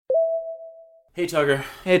Hey, Tucker.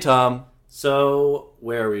 Hey, Tom. So,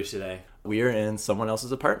 where are we today? We are in someone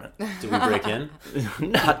else's apartment. Did we break in?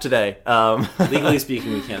 Not today. Legally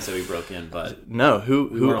speaking, we can't say we broke in, but... No,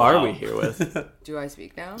 who are we here with? Do I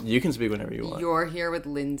speak now? You can speak whenever you want. You're here with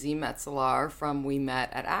Lindsey Metselaar from We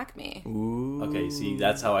Met At Acme. Ooh. Okay, see,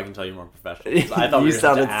 that's how I can tell you're more professional. I thought You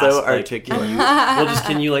sounded so articulate.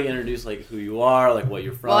 Can you introduce who you are, what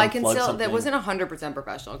you're from? Well, I can plug still, something? that wasn't 100%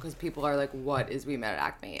 professional because people are like, what is We Met At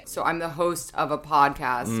Acme? So I'm the host of a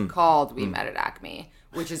podcast called We Met At Acme,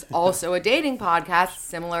 which is also a dating podcast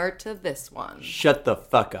similar to this one. Shut the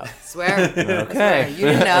fuck up. Swear. Okay. Swear. You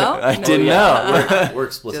didn't know? I didn't know. We're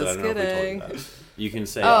explicit. Just I don't know if we kidding. told you that. You can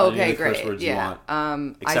say Oh, any okay, of the first great. words you Yeah.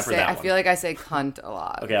 want. Except for that I one. feel like I say cunt a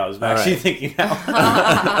lot. Okay, I was All actually right. thinking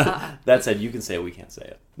that. That said, you can say it, we can't say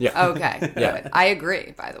it. Yeah. Okay. Yeah. Good. I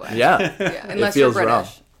agree, by the way. Yeah. Yeah. It Unless you're feels wrong.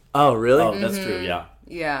 British. Oh, really? Oh, that's true, yeah.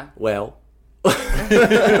 Yeah. Well. Well.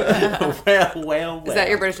 Is that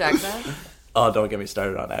your British accent? Oh, don't get me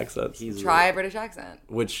started on accents. Try a British accent.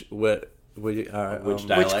 Which dialect? Which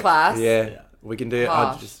class? Yeah, we can do it.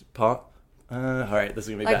 Posh. I'll just pop. All right, this is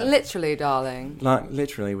gonna be Like bad. literally, darling. Like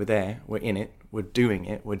literally, we're there. We're in it. We're doing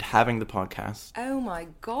it. We're having the podcast. Oh my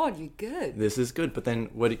god, you're good. This is good. But then,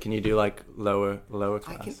 what can you do? Lower I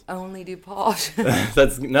class. can only do posh.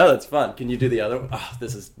 That's fun. Can you do the other one? Oh,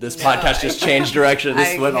 this podcast just changed direction.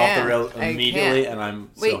 This went off the can't. rails I immediately, can't. and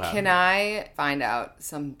I'm Wait, so happy. can I find out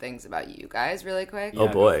some things about you guys really quick? Oh,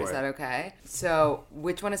 boy. go Is for that it. okay? So,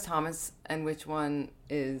 which one is Thomas and which one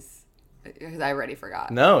is... Because I already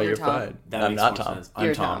forgot. No, you're Tom? fine. That I'm makes not more Tom. sense. I'm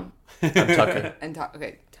You're Tom. I'm Tucker.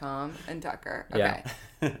 Okay, Tom and Tucker. Yeah.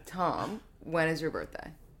 Okay. Tom, when is your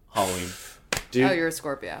birthday? Halloween. Dude, Oh, you're a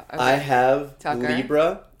Scorpio. Okay. I have Tucker?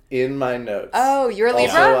 Libra in my notes. Oh, you're a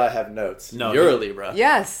Libra? Also, I have notes. No, you're he- a Libra.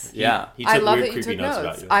 Yes. Yeah. He took I love weird, that you creepy took notes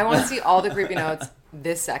notes. about you. I want to see all the creepy notes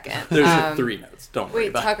this second. There's 3 notes. Don't worry Wait,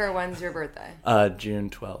 about Tucker, when's your birthday? it. June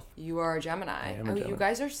 12th. You are a Gemini. am a Oh, Gemini. you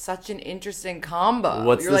guys are such an interesting combo.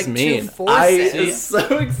 What's You're this like mean? two forces. I am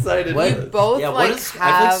so excited. What? for You this. both Yeah, like I feel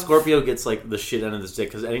have. like Scorpio gets the shit end of the stick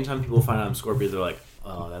because anytime people find out I'm Scorpio, they're like,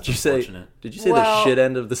 "Oh, that's unfortunate." Did you say Well, the shit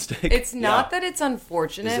end of the stick? It's not Yeah. that it's Is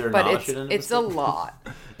unfortunate, there but not a it's shit end of the it's a stick? lot.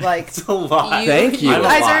 Like It's a lot. Thank you. You I'm a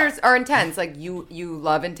guys lot. are intense. Like you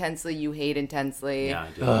love intensely, you hate intensely. Yeah,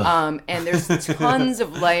 I do. And there's tons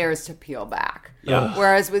of layers to peel back. Yeah.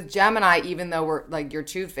 Whereas with Gemini, even though we're you're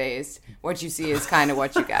two-faced, what you see is kind of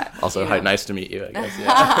what you get. Also, you hi, know? nice to meet you, I guess.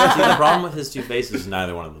 Yeah. See, the problem with his two faces is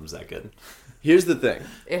neither one of them's that good. Here's the thing.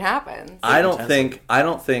 It happens. I don't Intensely.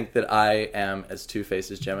 think that I am as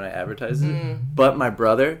two-faced as Gemini advertises it. But my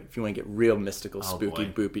brother, if you want to get real mystical, spooky,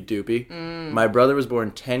 boy. boopy doopy, my brother was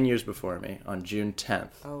born 10 years before me on June 10th.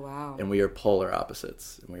 Oh wow. And we are polar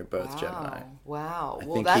opposites, and we are both Gemini. Wow.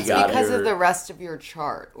 Well, think he that's got because your- of the rest of your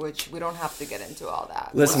chart, which we don't have to get into all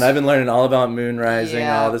that. Listen, I've been learning all about moon rising,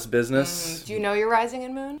 Yeah. all this business. Do you know your rising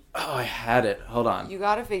and moon? Oh, I had it. Hold on. You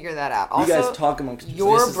got to figure that out. You Also, guys talk amongst your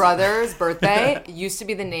yourselves. brother's birthday used to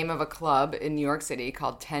be the name of a club in New York City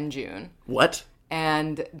called 10 June. What?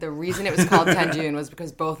 And the reason it was called 10 June was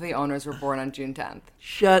because both of the owners were born on June 10th.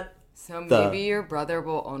 Shut. So The- maybe your brother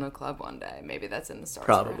will own a club one day. Maybe that's in the stars.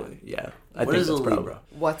 for Probably, him. yeah. I What think is a that's probably. Libra?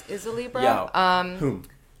 What is a Libra? Yeah. Whom?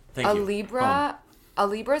 Thank A you. Libra. A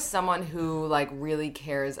Libra is someone who really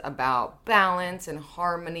cares about balance and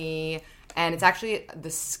harmony. And it's actually the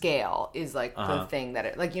scale is the thing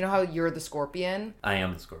that you know how you're the Scorpion? I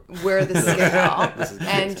am the Scorpio. We're the scale. This is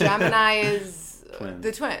And Gemini is Twins.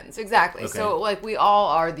 the twins. Exactly. Okay. So we all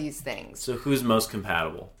are these things. So who's most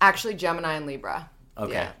compatible? Actually, Gemini and Libra.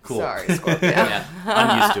 Okay, Yeah. cool. Sorry, Scorpio. Yeah,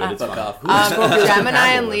 I'm used to it. It's fine. off. Gemini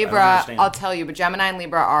and I Libra, understand. I'll tell you, but Gemini and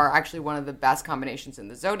Libra are actually one of the best combinations in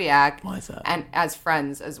the zodiac. Why is that? And as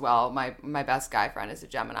friends as well. My best guy friend is a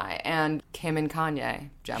Gemini. And Kim and Kanye,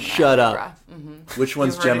 Gemini. Shut and up. Libra. Mm-hmm. Which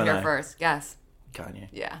one's You heard it Gemini? here first. Guess. Kanye.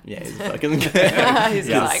 Yeah. Yeah, he's a fucking. He's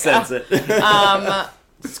You can like, sense it.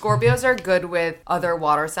 Scorpios are good with other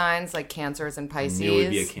water signs like Cancers and Pisces. Knew it would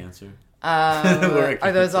be a Cancer.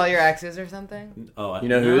 Are those all your exes or something? Oh, You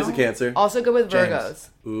know who is a no? Cancer? Also good with James. Virgos.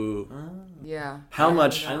 Ooh. Yeah. How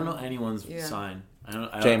much? I don't know anyone's Yeah. sign.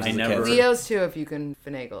 James I is a never. Cancer. Leos too, if you can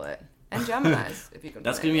finagle it, and Gemini's if you can.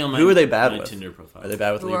 That's finagle gonna be it. on my. Who are they bad my with? Tinder profile. Are they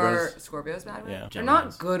bad with Who are Libras? Scorpios bad with? Yeah. They're not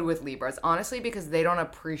Geminis. good with Libras, honestly, because they don't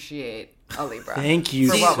appreciate a Libra. Thank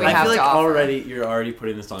you. For what we I have feel like to offer. already you're already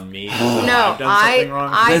putting this on me. No, I've done something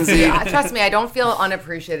wrong. I trust me. I don't feel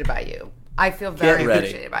unappreciated by you. I feel very Get ready.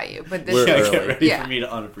 appreciated by you. But this We're Get early. ready Yeah. for me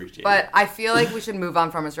to unappreciate. But I feel like we should move on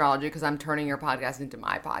from astrology because I'm turning your podcast into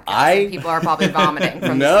my podcast. I- And people are probably vomiting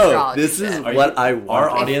from this No, astrology this is shit. what I Our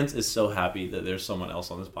want. audience is so happy that there's someone else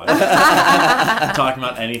on this podcast talking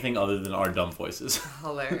about anything other than our dumb voices.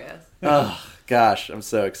 Hilarious. Oh gosh, I'm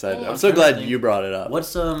so excited. I'm so glad you brought it up.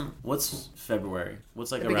 What's February?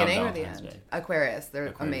 What's like The around beginning or the Valentine's end? Day? Aquarius. They're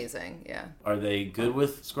Aquarius. amazing. Yeah. Are they good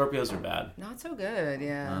with Scorpios or bad? Not so good.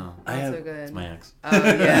 Yeah. Oh. Not so good. It's my ex. Oh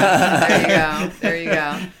yeah. There you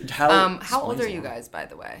go. How old are explains you a lot. guys, by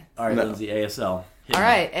the way? All right, No. Lindsay, ASL. Hit All me.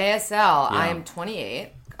 right, ASL. I Yeah. am 28.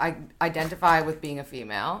 I identify with being a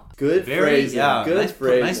female. Good phrasing. Good nice,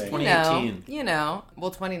 phrasing. Nice 2018. You know. Well,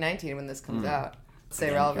 2019 when this comes out. Stay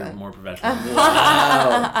Again, relevant. You're more professional.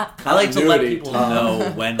 Wow. I like to let Continuity, people Tom. know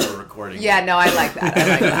when we're recording. Yeah, no, I like that. I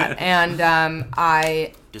like that. And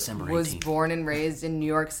I December 18th. was born and raised in New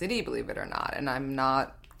York City, believe it or not. And I'm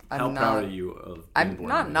not. How proud are you of being I'm born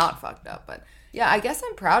not and not fucked up, but yeah, I guess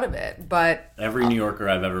I'm proud of it. But Every New Yorker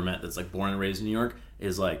I've ever met that's like born and raised in New York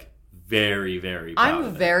is like very, very proud I'm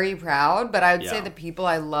of it. very proud. But I would say Yeah. the people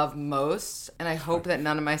I love most, and I hope that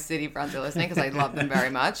none of my city friends are listening because I love them very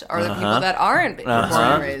much, are the people that aren't born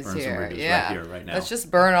and raised Burn some here. bridges Yeah, right here, right now. Let's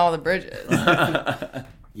just burn all the bridges.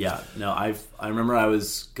 Yeah, no, I remember I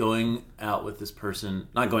was going out with this person,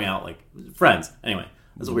 not going out like friends. Anyway,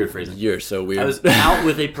 that's a weird phrasing. You're so weird. I was out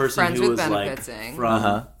with a person Friends who with was like benefits-ing.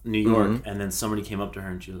 from New York, and then somebody came up to her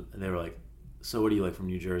and they were like, "So what are you like from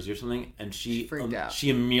New Jersey or something?" And she freaked out. She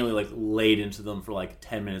immediately like laid into them for like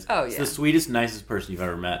 10 minutes. Oh, It's yeah. the sweetest, nicest person you've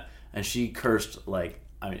ever met, and she cursed like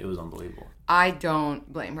it was unbelievable. I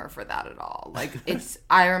don't blame her for that at all. Like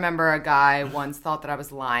I remember a guy once thought that I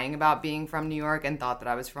was lying about being from New York and thought that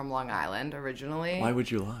I was from Long Island originally. Why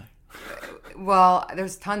would you lie? Well,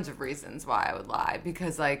 there's tons of reasons why I would lie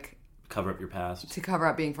because like Cover up your past. to cover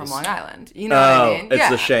up being from Long Island. You know what I mean? it's yeah.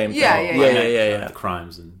 the shame Yeah, thing. yeah. The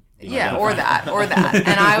crimes and Yeah, or that.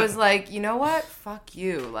 And I was like, you know what? Fuck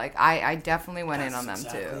you. Like, I definitely went in on them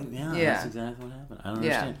too. Yeah, Yeah. that's exactly what happened. I don't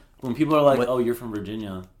Yeah. understand. When people are like, "Oh, you're from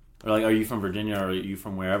Virginia," or like, "Are you from Virginia?" or "Are you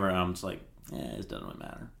from wherever?" and I'm just like, it doesn't really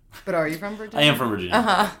matter. But are you from Virginia? I am from Virginia.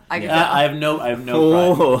 I can Yeah, tell. I have no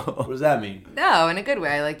pride. What does that mean? No, in a good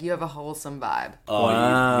way. Like, you have a wholesome vibe. Oh,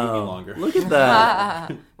 Wow. you need me longer. Look at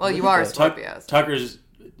that. Well, you are that. Scorpios. Tucker's.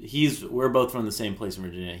 We're both from the same place in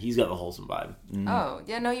Virginia. He's got the wholesome vibe. Oh,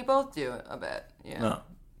 yeah, no, you both do a bit. Yeah. Oh,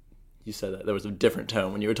 you said that. There was a different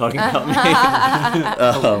tone when you were talking about me.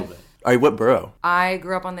 little bit. All right, what borough? I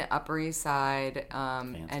grew up on the Upper East Side,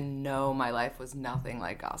 and no, my life was nothing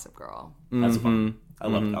like Gossip Girl. That's fun. I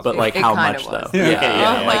love it. But like It how kinda much was. though?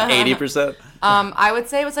 Yeah, like 80%. I would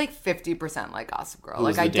say it was like 50% like Gossip Girl. Who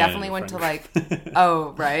was Like I the Dan definitely in went to your like, friend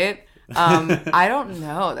oh right. I don't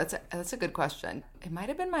know. That's a good question. It might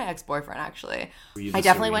have been my ex-boyfriend actually. Were you the I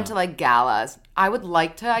definitely went to Serena? like galas. I would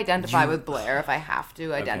like to identify with Blair if I have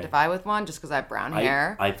to identify with one, just because I have brown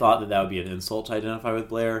hair. I thought that would be an insult to identify with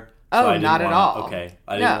Blair. Oh, I didn't not at wanna- all. Okay,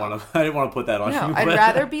 I No. didn't want to put that on No, you. I'd but-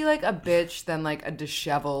 rather be like a bitch than like a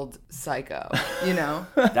disheveled psycho. You know?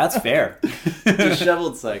 That's fair.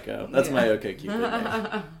 Disheveled psycho. That's my OK Cupid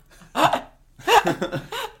name.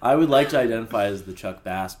 I would like to identify as the Chuck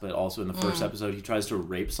Bass, but also in the first episode, he tries to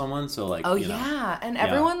rape someone. So like, Oh you know, yeah, and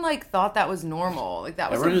everyone like thought that was normal. Like that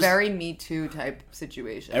was Everyone a just- very Me Too type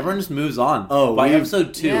situation. everyone just moves on. Oh, by we-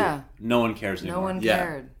 episode 2, Yeah. no one cares anymore. no one Yeah,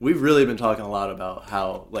 cared. we've really been talking a lot about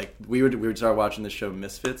how like we would start watching this show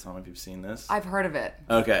Misfits. I don't know if you've seen this. I've heard of it.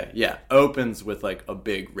 Okay, yeah, opens with like a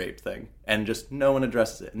big rape thing, and just no one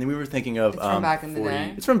addresses it. And then we were thinking of It's from back in the 40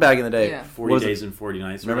 day. It's from back in the day. Yeah. 40 Was it- days and 40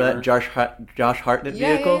 nights. or Remember that whatever. Josh Hartnett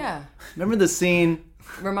Yeah, vehicle? yeah. Remember the scene?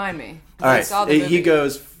 Remind me. All I right, saw the he movie.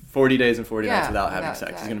 goes 40 days and 40 Yeah, nights without having without sex.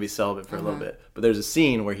 sex. He's gonna be celibate for a little bit. But there's a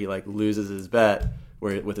scene where he like loses his bet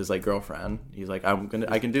with his like girlfriend. He's like,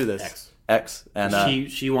 I can do this. X. And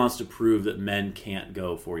She wants to prove that men can't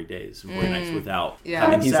go 40 days and 40 nights without Yeah.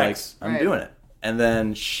 having and he's sex. like, I'm Right. doing it. And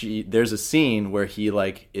then there's a scene where he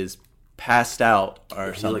like is passed out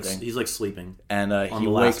or something. He's like sleeping. And he the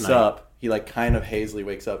last wakes night. up. He like kind of hazily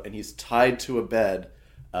wakes up, and he's tied to a bed.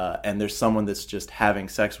 And there's someone that's just having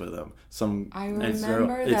sex with him. I It's,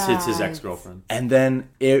 remember it's that. his ex-girlfriend. And then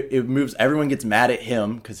it moves. Everyone gets mad at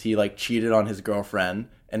him because he like cheated on his girlfriend.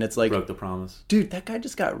 And it's like, Broke the promise. dude, that guy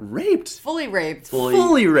just got raped. Fully raped.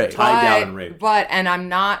 Fully raped. Tied down and raped. But and I'm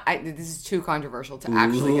not. This is too controversial to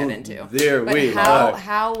actually get into. There but we how are.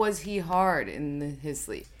 how was he hard in his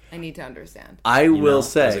sleep? I need to understand. I You will know,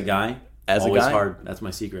 say, as a guy, As Always a guy, hard. That's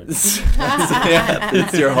my secret.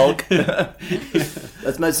 it's your Hulk.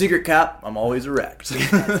 That's my secret, Cap. I'm always erect.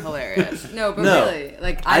 That's hilarious. No, but really,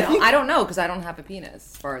 like I don't know because I don't have a penis,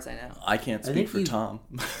 as far as I know. I can't speak for Tom,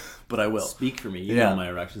 but I will. Speak for me. You know my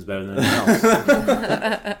erections better than anyone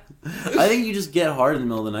else. I think you just get hard in the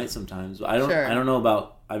middle of the night sometimes. I don't know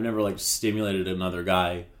about. I've never like stimulated another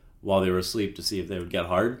guy while they were asleep to see if they would get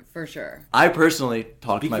hard. For sure. I personally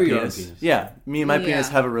talk to my penis. Penis. Yeah, me and my penis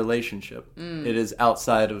have a relationship. It is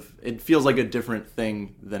outside of. It feels like a different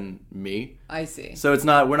thing than me. I see. So it's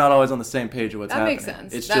not. We're not always on the same page of what's happening. That makes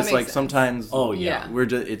sense. It's That just makes like sense. sometimes. Oh yeah. We're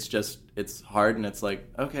just. It's hard, and it's like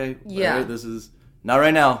okay. Yeah. Whatever, this is not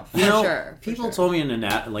right now. You know, sure, for people sure. told me in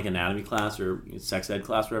anatomy class or sex ed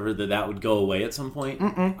class, or whatever, that would go away at some point.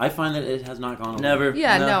 I find that it has not gone away. Never.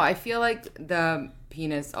 Yeah, no, I feel like the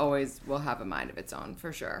penis always will have a mind of its own,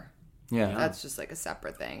 for sure. Yeah. That's just like a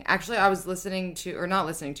separate thing. Actually, I was listening to, or not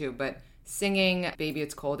listening to, but singing Baby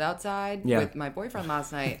It's Cold Outside with my boyfriend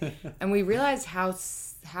last night. And we realized how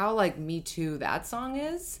like Me Too that song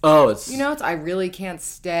is. Oh, it's... You know, it's I really can't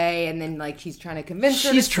stay. And then like he's trying to convince her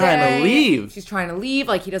to She's trying to stay. leave. She's trying to leave.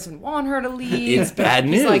 Like he doesn't want her to leave. It's bad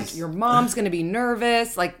news. He's like, your mom's going to be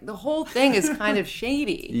nervous. Like the whole thing is kind of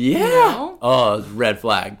shady. Yeah. You know? Oh, it's red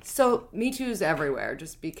flag. So Me Too's everywhere.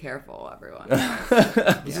 Just be careful, everyone.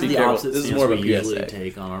 This is the opposite This is stance more of a we usually PSA.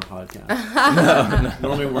 take on our podcast.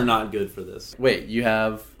 Normally we're not good for this. Wait, you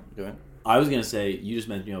have... Go ahead. I was going to say, you just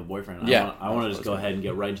mentioned you have a boyfriend. Yeah. I want to just go ahead and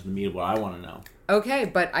get right into the meat of what I want to know. Okay,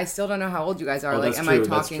 but I still don't know how old you guys are. Oh, like, that's am true, I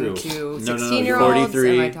that's talking true. to No, 16-year-olds?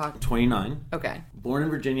 43. Am I talking? 29. Okay, Born in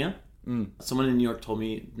Virginia. Someone in New York told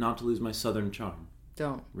me not to lose my southern charm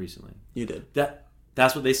don't. recently. You did.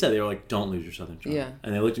 That's what they said. They were like, don't lose your southern charm. Yeah.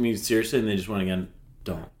 And they looked at me seriously and they just went again,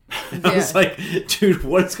 don't. Yeah. I was like, dude,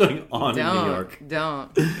 what is going on in New York?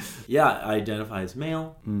 Don't. Yeah, I identify as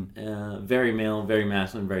male. Very male, very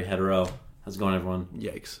masculine, very hetero. How's it going, everyone?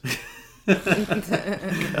 Yikes.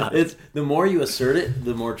 It's the more you assert it,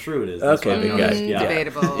 the more true it is. That's Okay, what I've big guy. noticed. Yeah.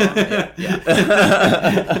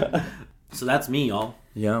 Debatable. So that's me, y'all.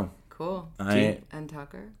 Yeah. Cool. I... And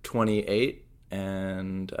Tucker? 28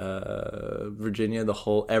 and Virginia,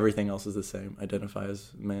 everything else is the same. Identify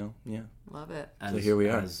as male. Yeah. Love it. So here we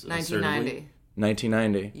are. 1990.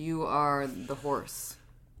 1990. You are the horse.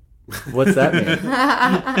 What's that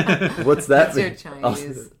mean? What's that That's your mean?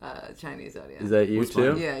 Chinese audience. Is that you What's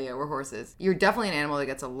too? mine? Yeah, we're horses. You're definitely an animal that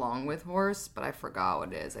gets along with horse, but I forgot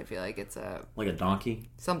what it is. I feel like it's Like a donkey.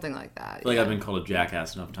 something like that. I feel like I've been called a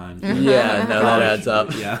jackass enough times. Yeah, no, that adds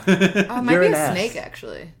up. Yeah. it might You're be an a ass. snake,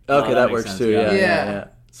 actually. Okay, that that makes works sense, too. yeah. Yeah.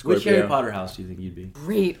 Which Harry Scorpio. Potter house do you think you'd be?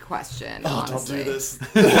 Great question. Honestly. Don't do this.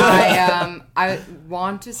 I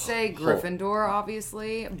want to say Gryffindor,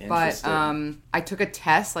 obviously, but Interesting. I took a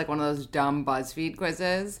test, like one of those dumb BuzzFeed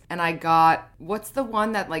quizzes, and I got what's the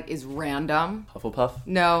one that like is random? Hufflepuff?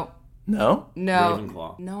 No, No?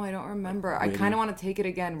 Ravenclaw. no, I don't remember. I kind of want to take it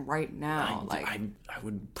again right now. I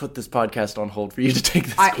would put this podcast on hold for you to take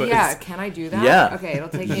this quiz. Yeah, can I do that? Yeah. Okay, it'll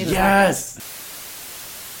take me a second. Yes!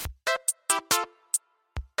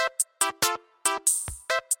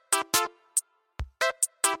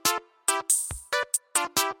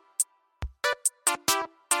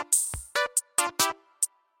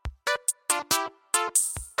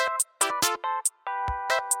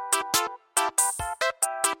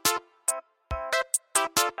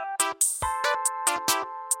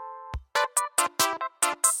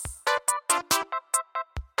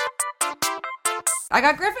 I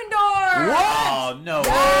got Gryffindor! Oh, no.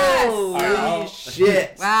 Yes! Holy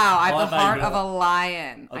shit. Wow, I have Well, the if I heart know of a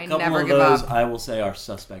lion. A I couple never of give those, up. I will say, are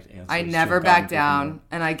suspect answers. I to never have back gotten down,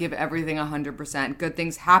 and I give everything 100%. Good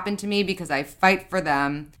things happen to me because I fight for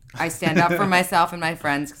them. I stand up for myself and my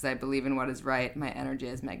friends because I believe in what is right. My energy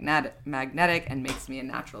is magnetic and makes me a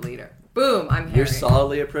natural leader. Boom, I'm Harry. You're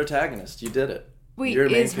solidly a protagonist. You did it. Wait, You're a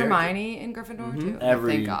main is Hermione in Gryffindor too?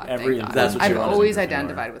 Every- Thank God. every- Thank God. that's what I've you wanted always in Gryffindor.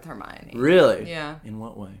 identified with Hermione. Really? Yeah. In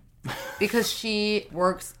what way? Because she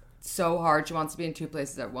works so hard. She wants to be in two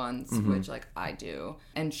places at once, Mm-hmm. which like I do.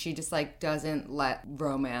 And she just like doesn't let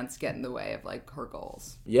romance get in the way of like her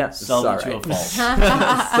goals. Yeah, Sell them to a fault.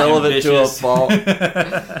 Celibate to a Ambitious. fault.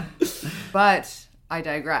 But I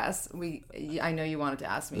digress. I know you wanted to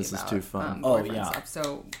ask me This is about too fun. boyfriend yeah. stuff.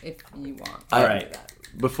 So if you want, All I- right.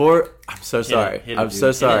 Before, I'm so sorry. Hit it, I'm dude.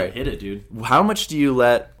 so sorry. Hit it, dude. How much do you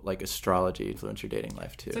let like astrology influence your dating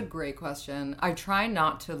life too? it's a great question. I try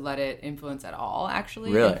not to let it influence at all,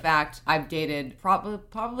 actually. Really? In fact, I've dated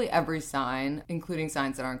probably every sign, including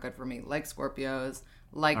signs that aren't good for me, like Scorpios,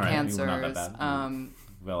 like All right, I think we're not Cancers. that bad.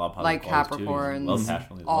 like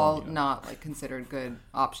Capricorns, all not like considered good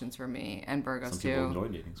options for me, and Virgos Some too. people enjoy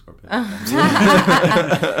dating Scorpios.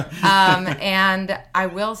 And I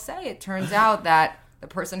will say, it turns out that the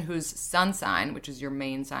person whose sun sign, which is your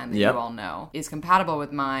main sign that you all know, is compatible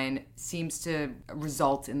with mine, seems to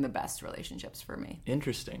result in the best relationships for me.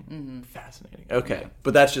 Interesting. Mm-hmm. Fascinating. Okay.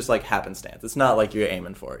 But that's just like happenstance. It's not like you're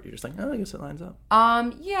aiming for it. You're just like, oh, I guess it lines up.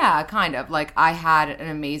 Yeah, kind of. Like, I had an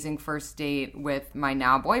amazing first date with my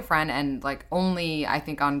now boyfriend, and like only, I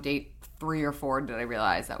think, on date 3 or 4 did I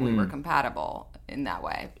realize that we were compatible in that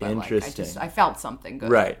way. But interesting. Like, I felt something good.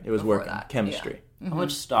 Right. It was working. That. Chemistry. Yeah. How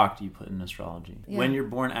much stock do you put in astrology? Yeah. When you're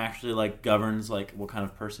born actually like governs like what kind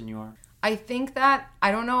of person you are? I think that,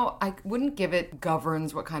 I don't know, I wouldn't give it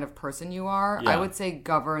governs what kind of person you are. I would say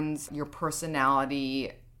governs your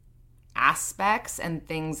personality aspects and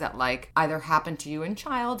things that like either happen to you in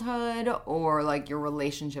childhood or like your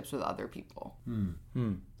relationships with other people.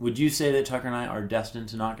 Would you say that Tucker and I are destined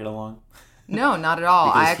to not get along? No, not at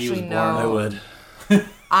all. I he was actually born, know. I would.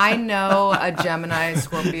 I know a Gemini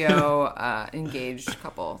Scorpio engaged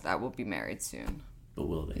couple that will be married soon. But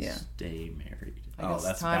will they stay married? I guess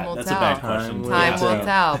that's time bad. will That's tell. a bad question. Time will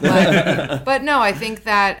tell. But no, I think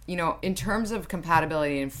that, you know, in terms of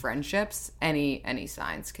compatibility in friendships, any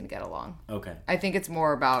signs can get along. Okay. I think it's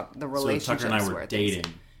more about the relationships. So if Tucker and I were where dating.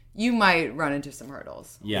 You might run into some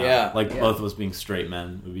hurdles. Yeah. Like both of us being straight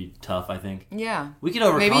men would be tough, I think. Yeah. We could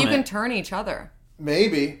overcome Maybe you it. can turn each other.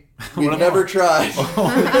 Maybe. We've never tried.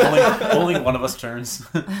 only one of us turns.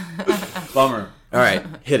 Bummer. All right.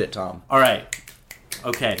 Hit it, Tom. All right.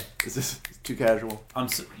 Okay. Is this too casual?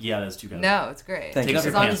 That's too casual. No, it's great. Thank you.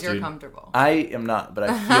 As long as you're comfortable. I am not, but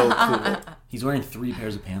I feel cool. He's wearing 3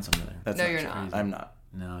 pairs of pants under there. No, you're not. I'm not.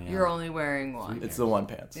 No, yeah. You're only wearing one. It's the one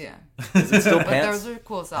pants. Yeah. Is it still But pants? those are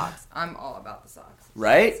cool socks. I'm all about the socks.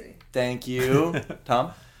 Right? Thank you.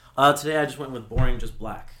 Tom? Today I just went with boring, just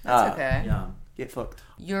black. That's okay. Yeah. Get fucked.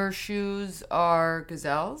 Your shoes are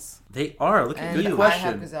gazelles. They are. Look at And you. I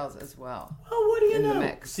have gazelles as well. Oh, what do you know? The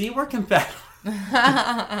mix. See, we're compatible.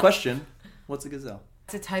 Question. What's a gazelle?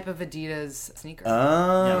 It's a type of Adidas sneaker.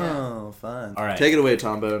 Oh, fun. All right. Take it away,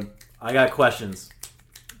 Tom Bone. I got questions.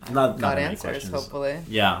 Not Got many answers, questions. hopefully.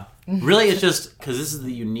 Yeah. Really, it's just because this is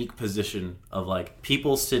the unique position of like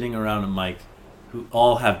people sitting around a mic who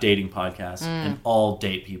all have dating podcasts and all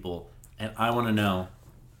date people. And I want to know,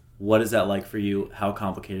 what is that like for you? How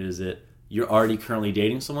complicated is it? You're already currently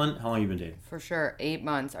dating someone? How long have you been dating? For sure. 8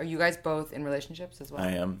 months. Are you guys both in relationships as well?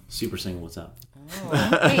 I am. Super single. What's up?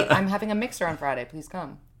 Oh. Wait, I'm having a mixer on Friday. Please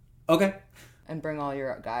come. Okay. And bring all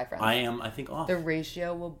your guy friends. I am, I think, off. The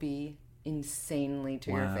ratio will be insanely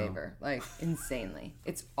to your favor. Like, insanely.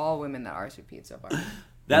 It's all women that RSVP'd so far.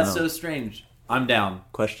 That's so strange. I'm down.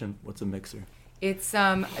 Question. What's a mixer? It's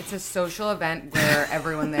a social event where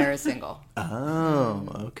everyone there is single. Oh,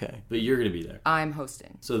 okay. But you're going to be there. I'm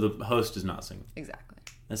hosting. So the host is not single. Exactly.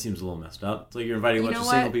 That seems a little messed up. It's like you're inviting a bunch of know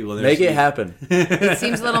single what? people there. Make it happen. It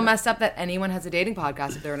seems a little messed up that anyone has a dating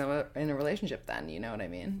podcast if they're in a relationship then, you know what I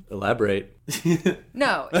mean? Elaborate.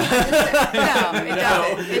 No. It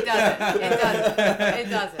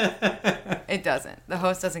doesn't. It doesn't. The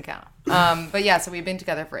host doesn't count. But yeah, so we've been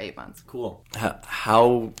together for 8 months. Cool.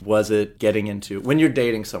 How was it getting into, when you're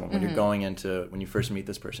dating someone, when you're going into, when you first meet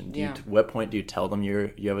this person, what point do you tell them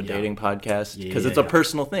you have a dating podcast? Because it's a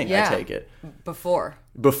personal thing, I take it. Before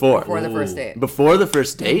Before the first date. Before the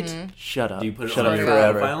first date? Shut up. Do you put it Shut on up your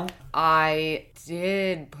forever. profile? I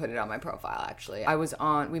did put it on my profile, actually.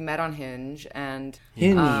 We met on Hinge, and...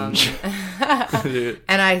 Hinge.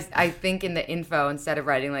 And I think in the info, instead of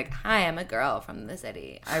writing like, hi, I'm a girl from the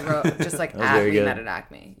city, I wrote just like, We Met At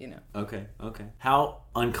Acme, you know. Okay. How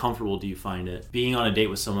uncomfortable do you find it being on a date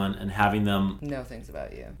with someone and having them know things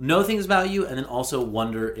about you, and then also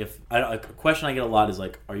wonder if... a question I get a lot is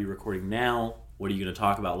like, are you recording now? What are you going to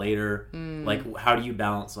talk about later? Like, how do you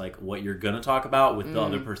balance like what you're going to talk about with the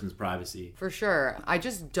other person's privacy? For sure. I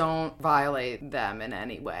just don't violate them in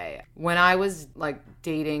any way. When I was like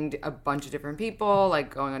dating a bunch of different people,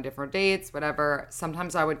 like going on different dates, whatever,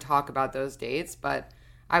 sometimes I would talk about those dates, but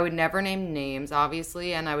I would never name names,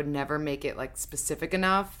 obviously, and I would never make it like specific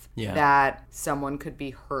enough that someone could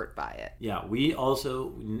be hurt by it. Yeah, we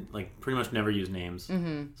also like pretty much never use names.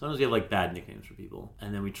 Sometimes we have like bad nicknames for people,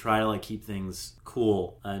 and then we try to like keep things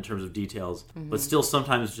cool in terms of details. But still,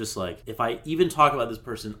 sometimes just like if I even talk about this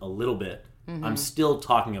person a little bit, I'm still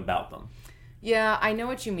talking about them. Yeah, I know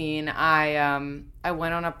what you mean. I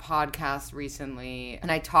went on a podcast recently, and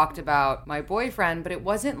I talked about my boyfriend, but it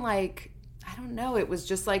wasn't like, I don't know, it was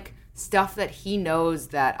just like stuff that he knows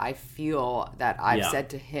that I feel that I've said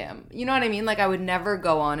to him. You know what I mean? Like, I would never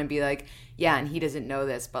go on and be like, yeah, and he doesn't know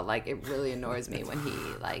this, but like it really annoys me when he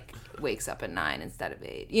like wakes up at 9 instead of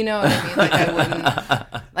 8. You know what I mean? Like I wouldn't,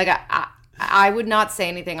 like I would not say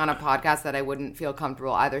anything on a podcast that I wouldn't feel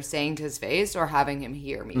comfortable either saying to his face or having him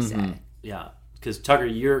hear me say. Yeah, because Tucker,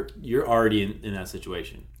 you're already in that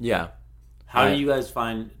situation. Yeah. How do you guys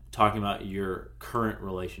find talking about your current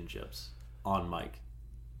relationships on mic?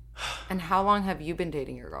 And how long have you been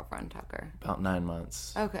dating your girlfriend, Tucker? About 9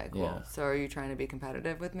 months. Okay, cool. Yeah. So are you trying to be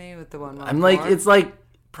competitive with me with the 1 month? I'm like, more? it's like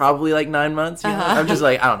probably like 9 months. You know? I'm just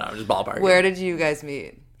like, I don't know. I'm just ballparking. Where did you guys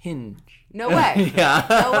meet? Hinge. No way. Yeah.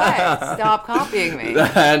 No way. Stop copying me.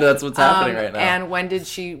 And that's what's happening right now. And when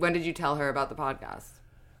did you tell her about the podcast?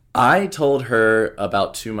 I told her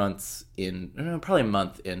about 2 months probably a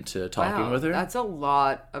month into talking with her. That's a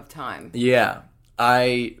lot of time. Yeah.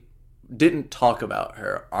 I didn't talk about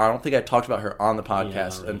her. I don't think I talked about her on the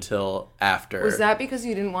podcast until after. Was that because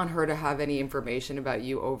you didn't want her to have any information about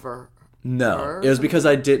you over No. her? It was because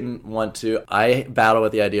I didn't want to. I battle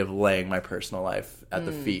with the idea of laying my personal life at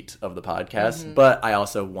the feet of the podcast, but I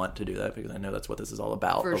also want to do that because I know that's what this is all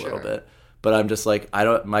about little bit. But I'm just like,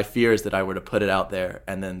 my fear is that I were to put it out there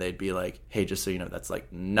and then they'd be like, hey, just so you know, that's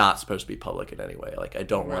like not supposed to be public in any way. Like, I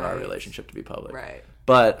don't want our relationship to be public. Right.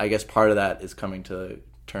 But I guess part of that is coming to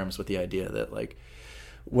terms with the idea that like,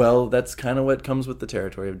 well, that's kind of what comes with the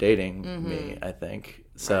territory of dating me, I think.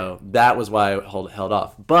 So that was why I held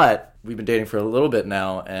off. But we've been dating for a little bit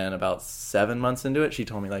now, and about 7 months into it, she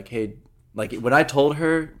told me like, hey, like when I told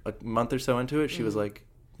her a month or so into it, she was like,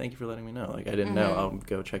 thank you for letting me know. Like, I didn't know. I'll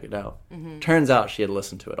go check it out. Turns out she had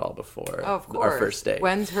listened to it all before our first date.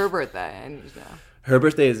 When's her birthday? I need to know. Her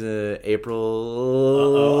birthday is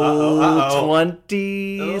April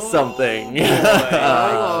 20-something.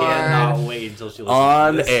 I cannot wait until she listens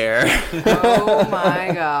On to this. air. Oh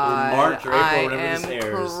my god. In March or April, I whenever am this airs,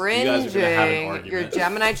 you guys are cringing. gonna have an argument. Your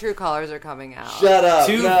Gemini true colors are coming out. Shut up.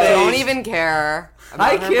 Two-faced. Don't even care. I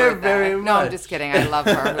about her care birthday. very No, I'm much. just kidding. I love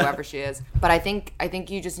her, whoever she is. But I think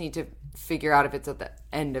you just need to figure out if it's at the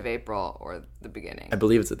end of April or the beginning. I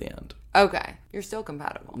believe it's at the end. Okay, you're still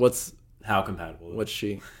compatible. How compatible? What's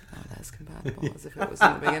she? Not as compatible as if it was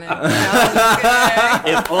in the beginning. No, I'm just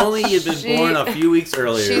kidding. If only you'd been born a few weeks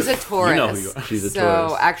earlier. She's a Taurus. You know who you are. She's a so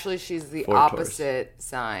Taurus. actually, she's the Taurus. opposite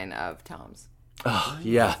sign of Tom's. Oh,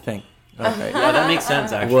 yeah, okay. Yeah, that makes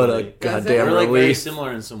sense, actually. What a goddamn We're like very relief.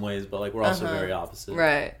 similar in some ways, but like we're also very opposite.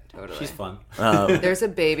 Right, totally. She's fun. There's a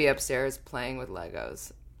baby upstairs playing with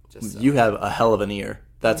Legos. Just so. You have a hell of an ear.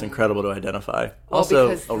 That's incredible to identify. Well, Also,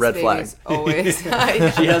 because a red this flag. baby's always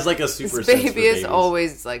She has like a super This sense for baby is babies.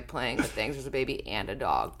 always like playing with things. There's a baby and a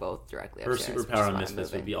dog, both directly Her upstairs. superpower on which is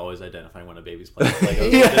Misfits why I'm would be moving. always identifying when a baby's playing with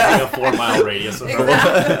Legos. There's like a 4-mile radius of her.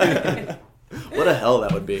 Exactly. What a hell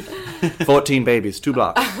that would be. 14 babies, 2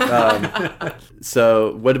 blocks.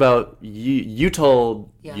 So what about you? You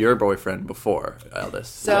told your boyfriend before all this.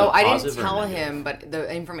 So I didn't Positive or tell negative? him, but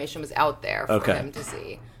the information was out there for Okay. him to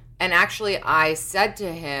see. And actually, I said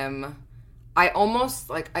to him, I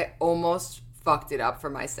almost fucked it up for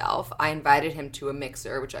myself. I invited him to a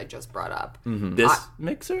mixer, which I just brought up. This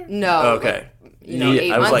mixer? No. Okay. Like,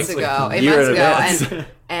 8 I was months like, ago. 8 year months in ago. advance.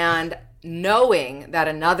 And knowing that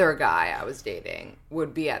another guy I was dating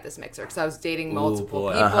would be at this mixer. Because I was dating multiple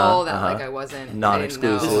boy. people that like I wasn't...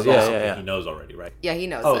 Non-exclusive. I didn't know. Yeah, Also, yeah, yeah. He knows already, right? Yeah, he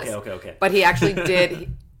knows this. Okay. But he actually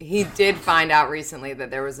did... He did find out recently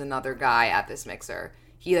that there was another guy at this mixer.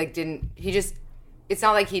 He like didn't... He just... It's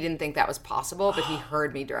not like he didn't think that was possible, but he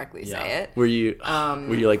heard me directly say it. Were you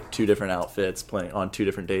like 2 different outfits playing on 2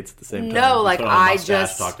 different dates at the same time? No, like Put on a I mustache,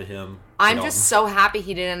 just... talk to him. I'm just so happy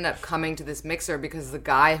he didn't end up coming to this mixer because the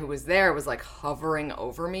guy who was there was like hovering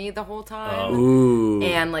over me the whole time. Ooh.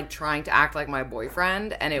 And like trying to act like my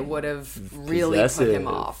boyfriend, and it would have really put him Possessive.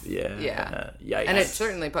 off. Yeah. Yikes. And it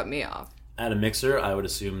certainly put me off. At a mixer, I would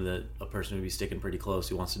assume that a person would be sticking pretty close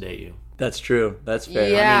who wants to date you. That's true. That's fair.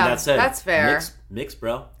 Yeah. I mean, that said, that's fair. Mix,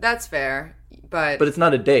 bro. That's fair, but But it's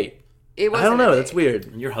not a date. it wasn't I don't know. a That's date. weird.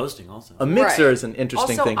 And you're hosting also. A mixer Right. is an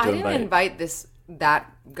interesting Also, thing to I didn't invite. invite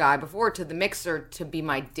that guy before to the mixer to be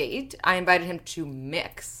my date. I invited him to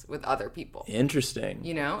mix with other people. Interesting.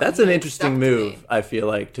 You know? That's And an he interesting stuck to move, me. I feel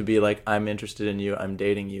like, to be like, I'm interested in you, I'm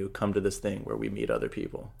dating you, come to this thing where we meet other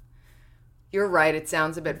people. You're right. It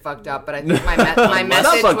sounds a bit fucked up, but I think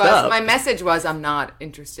my message was I'm not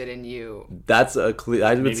interested in you. That's a clear,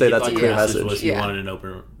 I would Maybe say he that's a thought clear your message. was Yeah. you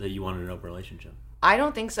wanted you wanted an open relationship. I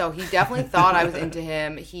don't think so. He definitely thought I was into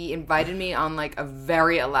him. He invited me on like a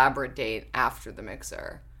very elaborate date after the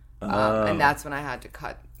mixer, and that's when I had to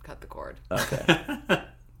cut the cord.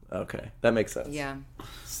 Okay. That makes sense. Yeah.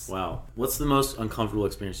 Wow. What's the most uncomfortable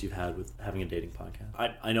experience you've had with having a dating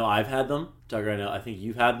podcast? I know I've had them. Tucker, I know. I think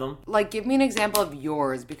you've had them. Like, give me an example of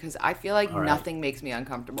yours, because I feel like nothing makes me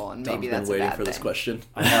uncomfortable, and maybe that's a bad thing. I've been waiting for this question.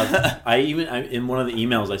 I have. In one of the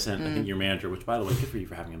emails I sent, I think your manager, which by the way, good for you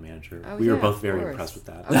for having a manager. We were both very impressed with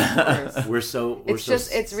that. Of We're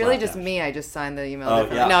it's really just me. I just signed the email. Oh,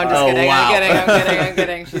 yeah. No, I'm just kidding. Wow. I'm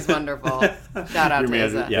kidding. She's wonderful. Shout out to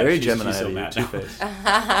Lisa. Yeah, very she's Gemini. so mad. Two-faced.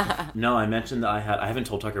 No, I mentioned that I haven't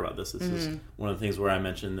told Tucker about this. This is one of the things where I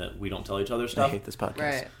mentioned that we don't tell each other stuff. I hate this podcast.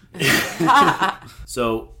 Right.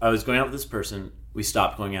 So I was going out with this person. We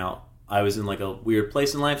stopped going out. I was in like a weird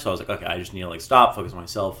place in life, so I was like, okay, I just need to like stop, focus on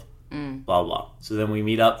myself, blah, blah. So then we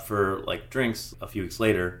meet up for like drinks a few weeks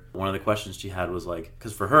later. One of the questions she had was like,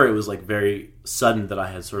 because for her it was like very sudden that I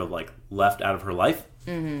had sort of like left out of her life.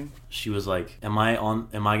 Mm-hmm. She was like, am I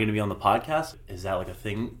going to be on the podcast? Is that like a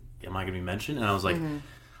thing? Am I going to be mentioned? And I was like,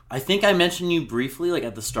 I think I mentioned you briefly, like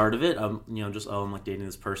at the start of it. I'm like dating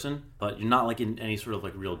this person, but you're not like in any sort of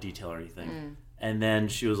like real detail or anything. And then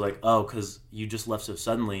she was like, oh, because you just left so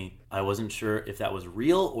suddenly, I wasn't sure if that was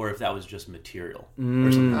real or if that was just material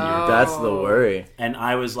or something. That's the worry. And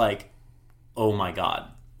I was like, oh my God.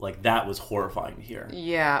 Like, that was horrifying to hear.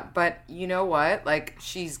 Yeah, but you know what? Like,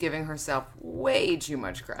 she's giving herself way too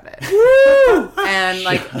much credit. And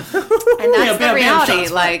like, and that's the reality.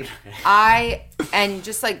 Like, and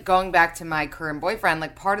just like going back to my current boyfriend,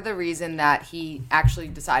 like part of the reason that he actually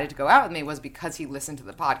decided to go out with me was because he listened to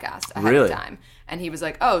the podcast ahead of time. And he was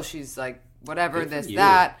like, oh, she's like, whatever, this,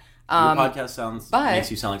 that. Your podcast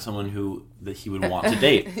makes you sound like someone that he would want to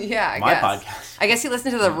date. Yeah, I My guess. podcast. I guess he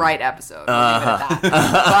listened to the right episode. We'll leave it at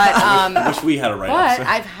that. But wish we had a right But episode.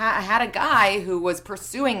 I had a guy who was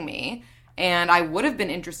pursuing me, and I would have been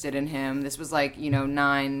interested in him. This was like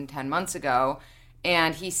 9-10 months ago,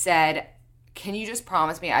 and he said, "Can you just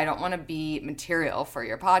promise me I don't want to be material for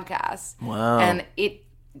your podcast?" Wow. And it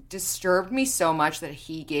disturbed me so much that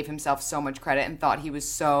he gave himself so much credit and thought he was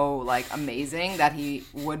so like amazing that he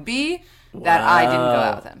would be that I didn't go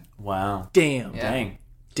out with him. Wow. Damn. Yeah.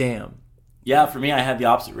 Damn. Yeah, for me, I had the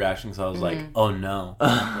opposite reaction because I was like, "Oh no!"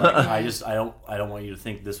 Like, I don't want you to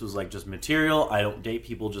think this was like just material. I don't date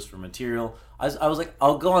people just for material. I was like,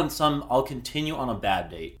 I'll continue on a bad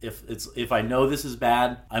date if I know this is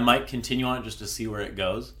bad. I might continue on it just to see where it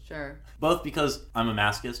goes. Sure. Both because I'm a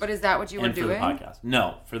masochist. But is that what you were doing? And for the podcast,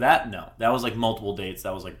 no. For that, no. That was like multiple dates.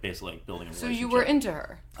 That was like basically like building a relationship. So you were into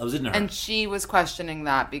her. I was into her, and she was questioning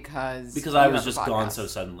that because I was just gone so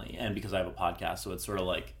suddenly, and because I have a podcast, so it's sort of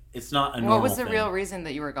like. It's not a normal What was the thing. real reason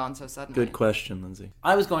that you were gone so suddenly? Good question, Lindsay.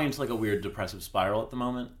 I was going into like a weird depressive spiral at the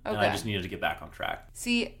moment, and I Okay. just needed to get back on track.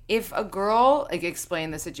 See, if a girl like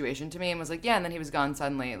explained the situation to me and was like, yeah, and then he was gone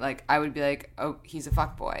suddenly, like I would be like, oh, he's a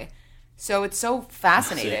fuckboy. So it's so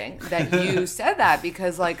fascinating that you said that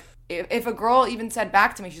because like if a girl even said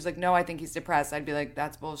back to me, she's like, no, I think he's depressed, I'd be like,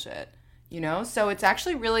 that's bullshit. So it's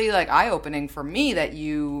actually really like eye-opening for me that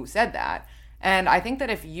you said that. And I think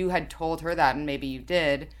that if you had told her that, and maybe you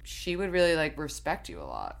did, she would really like respect you a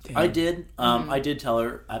lot. Damn. I did. I did tell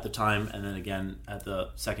her at the time, and then again at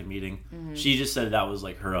the second meeting. She just said that was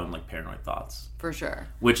like her own like paranoid thoughts. For sure.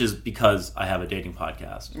 Which is because I have a dating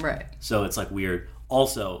podcast. Right. So it's like weird.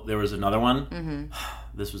 Also, there was another one.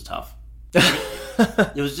 This was tough.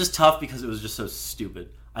 It was just tough because it was just so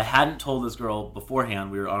stupid. I hadn't told this girl beforehand.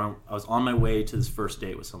 I was on my way to this first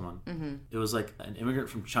date with someone. It was like an immigrant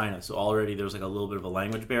from China, so already there was like a little bit of a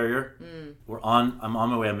language barrier. I'm on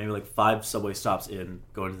my way. I'm maybe like 5 subway stops in,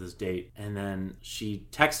 going to this date, and then she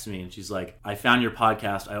texts me and she's like, "I found your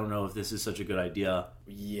podcast. I don't know if this is such a good idea."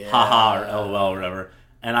 Yeah. Haha or LOL or whatever.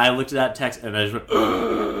 And I looked at that text and I just went,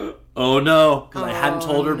 oh no, because I hadn't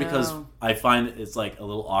told her because I find it's like a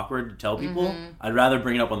little awkward to tell people. I'd rather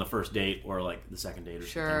bring it up on the first date or like the second date or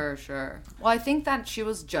something. Sure. Well, I think that she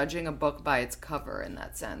was judging a book by its cover in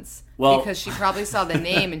that sense. Well, because she probably saw the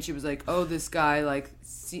name and she was like, oh, this guy like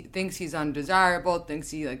thinks he's undesirable, thinks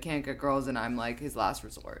he like can't get girls, and I'm like his last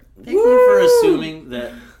resort. Thank you for assuming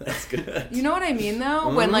that. That's good. You know what I mean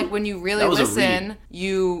though? When you really listen,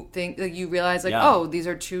 you think like you realize like, oh, these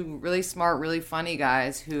are two really smart, really funny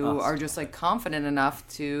guys who are just like confident enough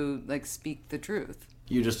to like speak the truth.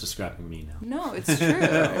 You're just describing me now. No, it's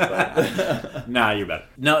true. Nah, you're better.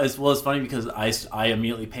 No, it's funny because I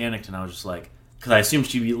immediately panicked and I was just like, because I assumed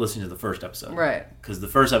she'd be listening to the first episode. Right. Because the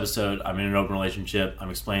first episode, I'm in an open relationship. I'm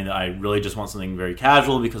explaining that I really just want something very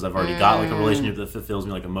casual because I've already got like a relationship that fulfills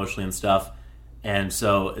me like emotionally and stuff. And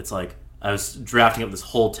so it's like, I was drafting up this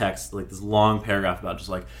whole text, like this long paragraph about just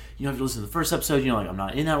like, if you listen to the first episode, like I'm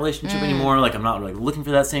not in that relationship anymore. Like I'm not like looking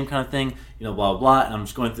for that same kind of thing, blah, blah, blah. And I'm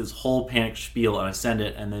just going through this whole panic spiel and I send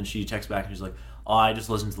it. And then she texts back and she's like, oh, I just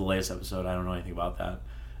listened to the latest episode. I don't know anything about that.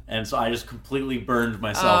 And so I just completely burned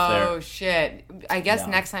myself there. Oh, shit. I guess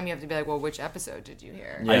next time you have to be like, well, which episode did you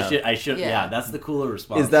hear? Yeah. I should. Yeah, that's the cooler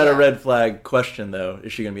response. Is that a red flag question, though?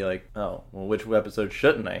 Is she going to be like, oh, well, which episode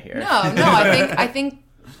shouldn't I hear? No, I think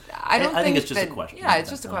it's just a question. Yeah, it's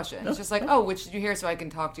just a question. It's just like, oh, which did you hear so I can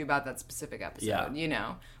talk to you about that specific episode,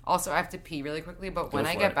 Also, I have to pee really quickly, but when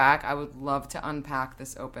I get back, I would love to unpack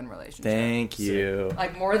this open relationship. Thank you.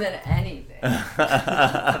 Like, more than anything.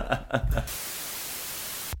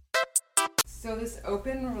 So this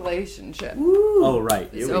open relationship. Woo. Oh,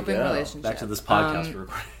 right. This open relationship. Back to this podcast we're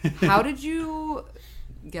recording. How did you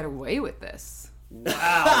get away with this?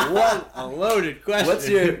 Wow, what a loaded question. What's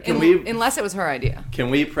your? Unless it was her idea.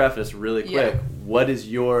 Can we preface really quick? What is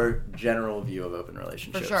your general view of open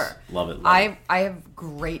relationships? For sure, love it. I have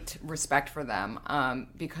great respect for them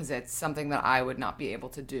because it's something that I would not be able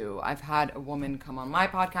to do. I've had a woman come on my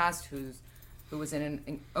podcast who was in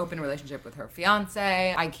an open relationship with her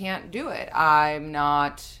fiance. I can't do it. I'm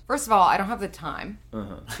not. First of all, I don't have the time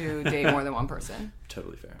to date more than one person.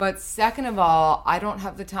 Totally fair. But second of all, I don't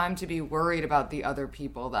have the time to be worried about the other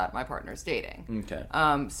people that my partner's dating. Okay.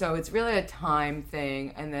 So it's really a time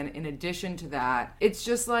thing. And then in addition to that, it's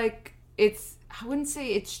just like, I wouldn't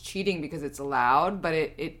say it's cheating because it's allowed, but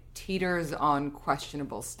it teeters on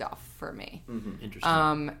questionable stuff for me. Mm-hmm.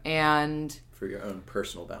 Interesting. And for your own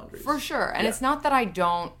personal boundaries. For sure. And it's not that I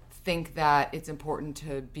don't think that it's important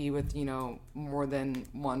to be with, more than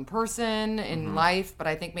one person in life, but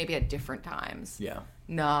I think maybe at different times. Yeah.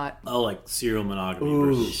 Not... Oh, like serial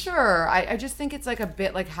monogamy. Sure. I just think it's like a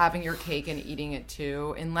bit like having your cake and eating it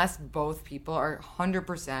too, unless both people are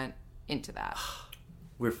 100% into that.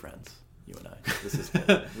 We're friends, you and I. This is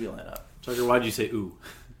good. We line up. Tucker, why'd you say ooh?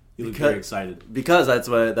 You look very excited. Because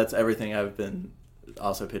that's everything I've been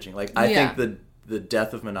also pitching. Like, I think the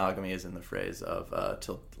death of monogamy is in the phrase of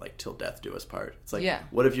till death do us part. It's like,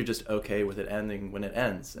 what if you're just okay with it ending when it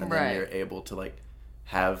ends, and then you're able to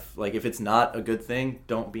have if it's not a good thing,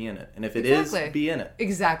 don't be in it, and if it is, be in it.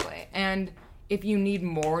 Exactly. And if you need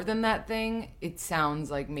more than that thing, it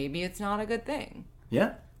sounds like maybe it's not a good thing.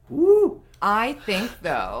 Yeah. Woo. I think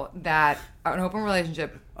though that an open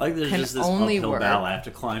relationship there's can just this only uphill work. battle I have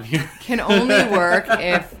to climb here. Can only work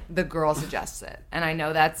if the girl suggests it, and I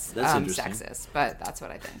know that's sexist, but that's what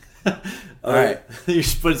I think. All right, you're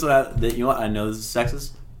putting something out that I know this is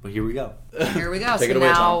sexist, but here we go. Here we go. Take so it away,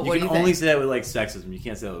 now, Tom. what do you think? You can only say that with sexism. You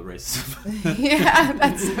can't say that with racism. Yeah,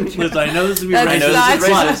 that's so true. Listen, I know this is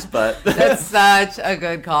racist, but that's such a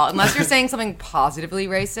good call. Unless you're saying something positively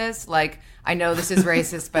racist, like I know this is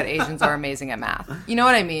racist, but Asians are amazing at math. You know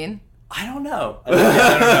what I mean? I don't know. I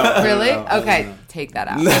don't know. Really? Okay, take that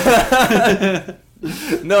out.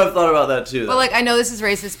 No, I've thought about that too. But I know this is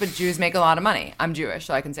racist, but Jews make a lot of money. I'm Jewish,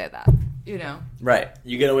 so I can say that. Right.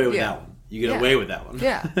 You get away with that one. You get away with that one.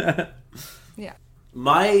 Yeah. Yeah.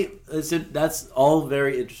 That's all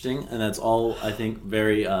very interesting, and that's all, I think,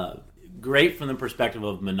 very great from the perspective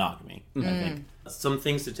of monogamy. I think some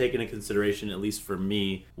things to take into consideration, at least for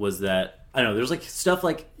me, was that I don't know, there's stuff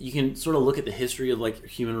you can sort of look at the history of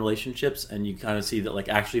human relationships, and you kind of see that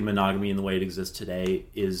actually monogamy in the way it exists today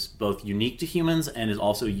is both unique to humans and is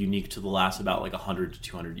also unique to the last about 100 to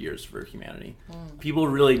 200 years for humanity. People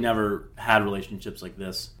really never had relationships like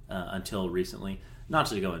this until recently. Not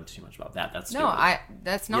to go into too much about that. That's stupid. No,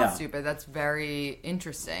 that's not stupid. That's very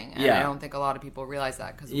interesting, and I don't think a lot of people realize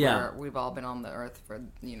that because we've all been on the earth for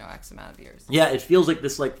X amount of years. Yeah, it feels like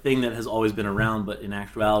this thing that has always been around, but in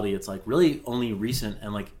actuality, it's really only recent,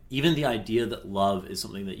 and even the idea that love is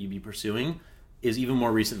something that you'd be pursuing is even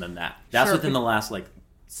more recent than that. That's within the last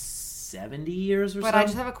 70 years or so. But I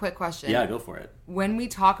just have a quick question. Yeah, go for it. When we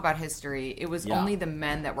talk about history, it was only the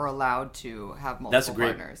men that were allowed to have multiple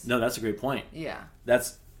partners. No, that's a great point. Yeah.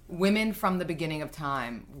 That's women from the beginning of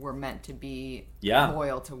time were meant to be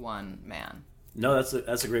loyal to one man. No, that's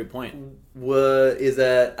a great point. Is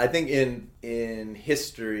that I think in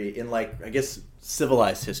history, in I guess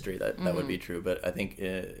civilized history, that would be true. But I think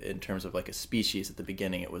in terms of a species at the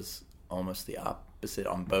beginning, it was almost the opposite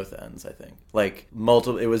on both ends. I think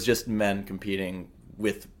it was just men competing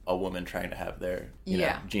with a woman trying to have their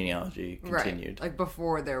genealogy continued. Right.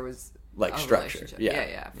 Before there was structure.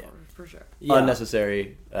 Yeah, for sure. Yeah.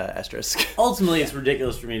 Unnecessary asterisk. Ultimately, it's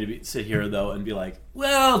ridiculous for me to sit here though and be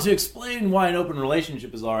well, to explain why an open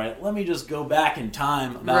relationship is all right, let me just go back in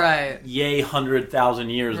time about 100,000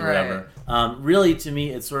 years or whatever. Really, to me,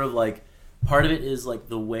 it's sort of part of it is like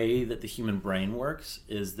the way that the human brain works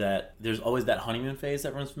is that there's always that honeymoon phase that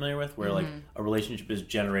everyone's familiar with where like a relationship is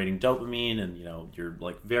generating dopamine and you're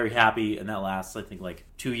like very happy, and that lasts I think like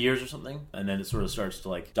 2 years or something, and then it sort of starts to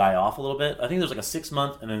like die off a little bit. I think there's like a 6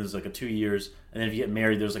 month, and then there's like a 2 years, and then if you get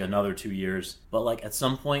married there's like another 2 years. But like at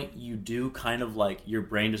some point you do kind of like your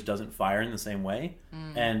brain just doesn't fire in the same way,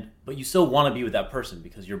 but you still want to be with that person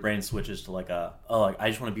because your brain switches to like I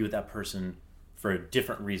just want to be with that person for a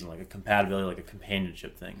different reason, like a compatibility, like a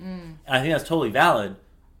companionship thing. And I think that's totally valid,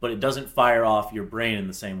 but it doesn't fire off your brain in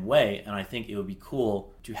the same way. And I think it would be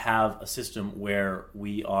cool to have a system where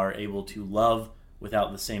we are able to love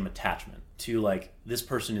without the same attachment to like, this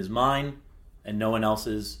person is mine and no one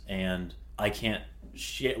else's, and I can't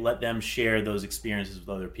let them share those experiences with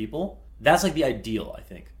other people. That's like the ideal, I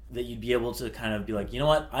think, that you'd be able to kind of be like, you know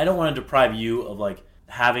what, I don't want to deprive you of like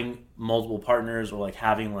having multiple partners or like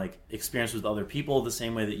having like experience with other people the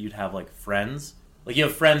same way that you'd have like friends. Like you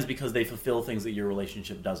have friends because they fulfill things that your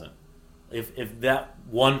relationship doesn't. If that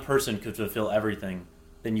one person could fulfill everything,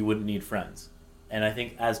 then you wouldn't need friends. And I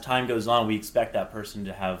think as time goes on, we expect that person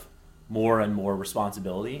to have more and more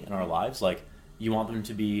responsibility in our lives. Like you want them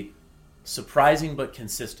to be surprising but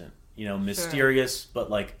consistent, mysterious but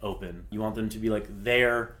like open. You want them to be like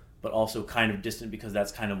there but also kind of distant because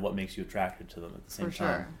that's kind of what makes you attracted to them at the same time.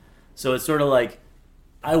 Sure. So it's sort of like,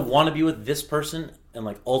 I want to be with this person and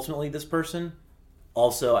like ultimately this person.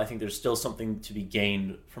 Also, I think there's still something to be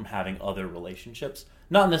gained from having other relationships.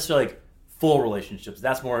 Not necessarily like full relationships.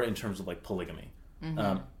 That's more in terms of like polygamy.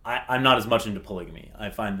 I'm not as much into polygamy.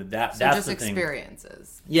 I find that's just the thing.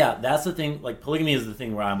 Experiences. Yeah, that's the thing. Like polygamy is the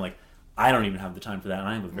thing where I'm like, I don't even have the time for that, and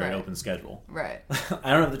I have a very open schedule. Right.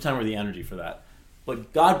 I don't have the time or the energy for that.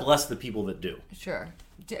 But God bless the people that do. Sure.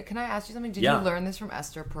 Can I ask you something? Did you learn this from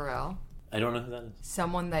Esther Perel? I don't know who that is.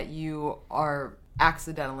 Someone that you are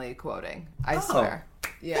accidentally quoting. I swear.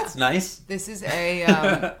 Yeah. That's nice. This is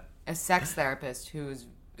a sex therapist whose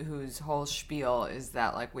whole spiel is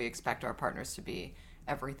that like we expect our partners to be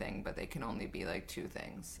everything, but they can only be like two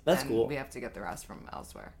things. That's cool. We have to get the rest from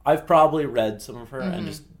elsewhere. I've probably read some of her and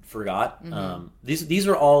just forgot. These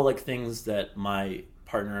are all like things that my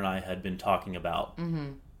partner and I had been talking about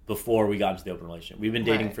before we got into the open relationship. We've been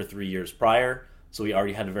dating for 3 years prior, so we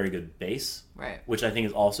already had a very good base, which I think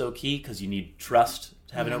is also key because you need trust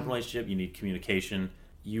to have an open relationship. You need communication.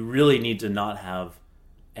 You really need to not have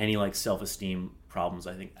any like self-esteem problems,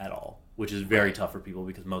 I think, at all, which is very tough for people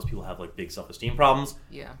because most people have like big self-esteem problems.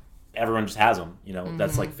 Yeah. Everyone just has them,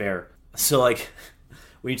 that's like fair. So like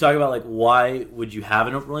when you talk about like why would you have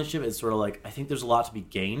an open relationship, it's sort of like I think there's a lot to be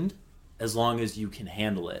gained as long as you can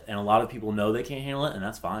handle it. And a lot of people know they can't handle it, and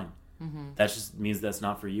that's fine. That just means that's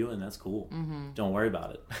not for you, and that's cool. Don't worry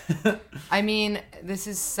about it. I mean, this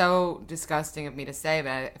is so disgusting of me to say, but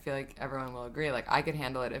I feel like everyone will agree. Like, I could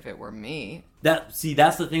handle it if it were me. That's the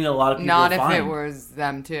thing that a lot of people Not find. if it was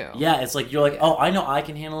them, too. Yeah, it's like, you're like, oh, I know I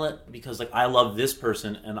can handle it because, like, I love this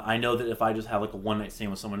person, and I know that if I just have, like, a one-night stand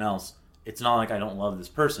with someone else, it's not like I don't love this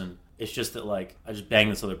person. It's just that, like, I just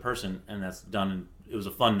banged this other person, and that's done, and it was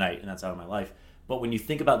a fun night, and that's out of my life. But when you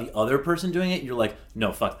think about the other person doing it, you're like,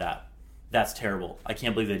 no, fuck that. That's terrible. I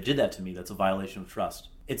can't believe they did that to me. That's a violation of trust.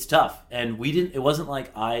 It's tough. And it wasn't like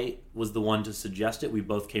I was the one to suggest it. We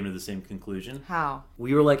both came to the same conclusion. How?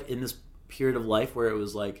 We were like in this period of life where it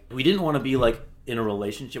was like, we didn't want to be like in a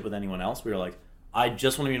relationship with anyone else. We were like, I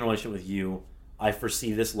just want to be in a relationship with you. I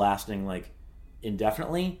foresee this lasting like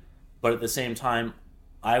indefinitely. But at the same time,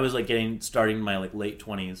 I was like starting in my like late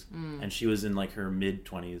 20s and she was in like her mid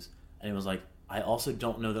 20s. And it was like, I also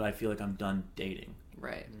don't know that I feel like I'm done dating.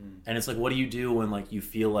 Right. And it's like, what do you do when like you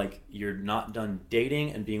feel like you're not done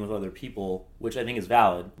dating and being with other people, which I think is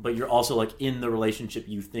valid, but you're also like in the relationship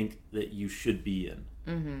you think that you should be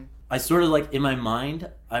in. I sort of like in my mind,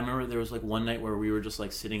 I remember there was like one night where we were just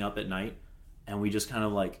like sitting up at night and we just kind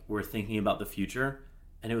of like were thinking about the future,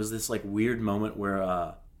 and it was this like weird moment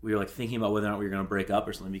where we were like thinking about whether or not we were going to break up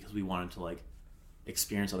or something because we wanted to like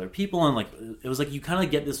experience other people, and like it was like you kind of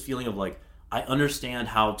get this feeling of like, I understand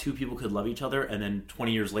how two people could love each other and then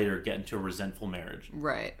 20 years later get into a resentful marriage.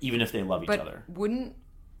 Right. Even if they love each other. Wouldn't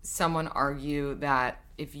someone argue that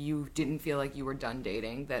if you didn't feel like you were done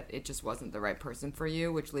dating, that it just wasn't the right person for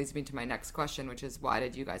you? Which leads me to my next question, which is, why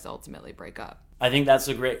did you guys ultimately break up? I think that's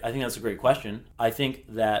a great question. I think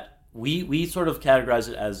that we sort of categorize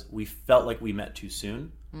it as we felt like we met too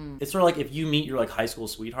soon. It's sort of like if you meet your like high school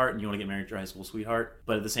sweetheart and you want to get married to your high school sweetheart,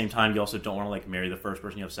 but at the same time you also don't want to like marry the first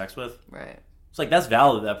person you have sex with. Right. It's like that's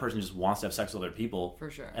valid that person just wants to have sex with other people. For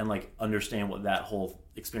sure. And like understand what that whole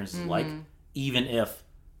experience is like, even if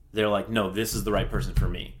they're like, no, this is the right person for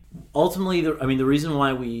me. Ultimately, the reason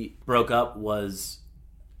why we broke up was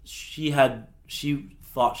she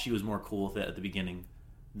thought she was more cool with it at the beginning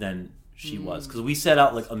than she was. Because we set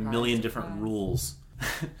out like a million different rules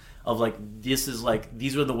of like, these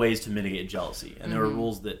are the ways to mitigate jealousy. And there were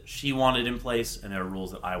rules that she wanted in place, and there were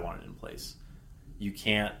rules that I wanted in place. You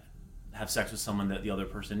can't have sex with someone that the other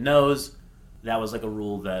person knows. That was like a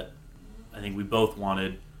rule that I think we both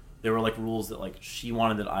wanted. There were like rules that like she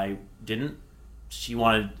wanted that I didn't. She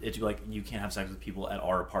wanted it to be like, you can't have sex with people at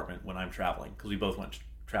our apartment when I'm traveling, because we both went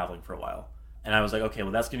traveling for a while. And I was like, okay,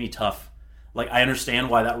 well, that's gonna be tough. Like, I understand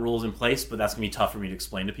why that rule is in place, but that's gonna be tough for me to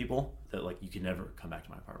explain to people that like, you can never come back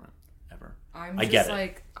to my apartment ever. I get it.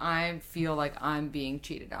 Like, I feel like I'm being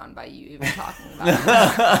cheated on by you even talking about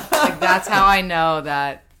it. Like, that's how I know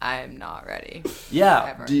that I'm not ready.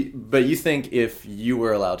 Yeah. But you think if you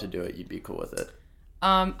were allowed to do it, you'd be cool with it?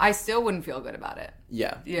 I still wouldn't feel good about it.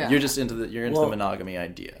 Yeah. You're just into the monogamy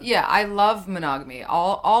idea. Yeah, I love monogamy.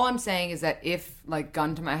 All I'm saying is that if, like,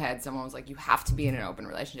 gun to my head, someone was like, you have to be in an open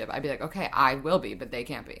relationship, I'd be like, okay, I will be, but they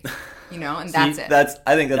can't be. You know, and that's it.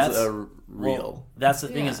 I think that's a real. Well, that's the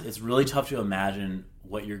thing is, it's really tough to imagine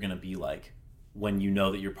what you're gonna be like when you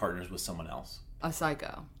know that your partner's with someone else. A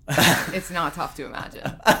psycho. It's not tough to imagine.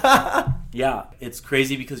 Yeah, it's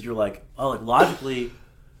crazy because you're like, oh, like logically.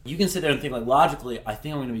 You can sit there and think, like, logically, I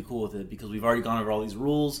think I'm going to be cool with it because we've already gone over all these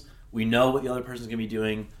rules. We know what the other person's going to be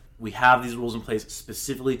doing. We have these rules in place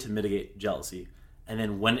specifically to mitigate jealousy. And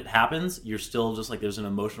then when it happens, you're still just like, there's an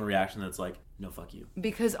emotional reaction that's like, no, fuck you.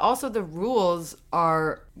 Because also the rules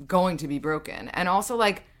are going to be broken. And also,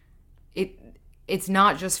 like, it's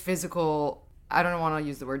not just physical. I don't want to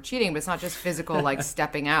use the word cheating, but it's not just physical, like,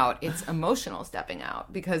 stepping out. It's emotional stepping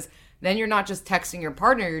out, because then you're not just texting your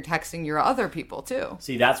partner, you're texting your other people too.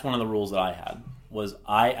 See, that's one of the rules that I had, was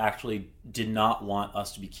I actually did not want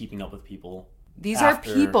us to be keeping up with people. These are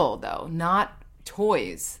people, though, not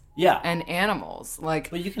toys. Yeah. And animals. Like,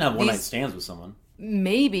 but you can have one-night stands with someone.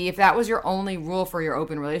 Maybe, if that was your only rule for your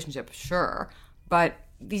open relationship, sure. But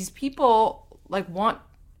these people, like, want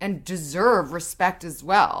and deserve respect as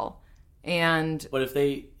well. But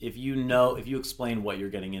if you explain what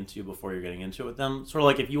you're getting into before you're getting into it with them, sort of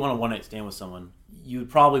like if you want a one-night stand with someone, you'd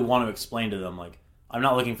probably want to explain to them, like, I'm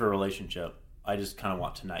not looking for a relationship. I just kind of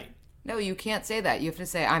want tonight. No, you can't say that. You have to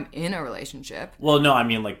say, I'm in a relationship. Well, no, I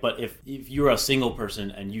mean, like, but if you're a single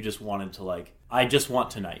person and you just wanted to, like, I just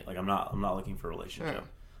want tonight. Like, I'm not looking for a relationship. Sure.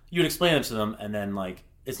 You'd explain it to them, and then, like,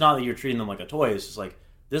 it's not that you're treating them like a toy. It's just like,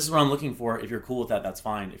 this is what I'm looking for. If you're cool with that, that's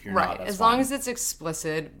fine. If you're not, that's fine. As long as it's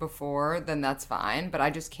explicit before, then that's fine. But I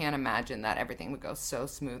just can't imagine that everything would go so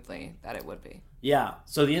smoothly that it would be. Yeah.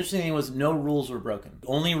 So the interesting thing was no rules were broken. The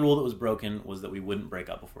only rule that was broken was that we wouldn't break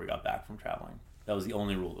up before we got back from traveling. That was the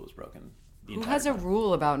only rule that was broken. Who has a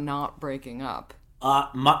rule about not breaking up?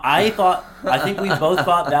 I think we both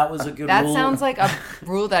thought that was a good rule. That sounds like a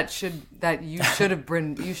rule that you should have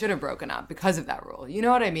broken up because of that rule. You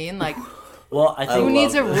know what I mean? Like, well, I think who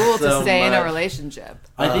needs a rule to stay in a relationship?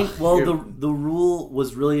 I think the rule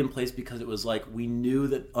was really in place because it was like we knew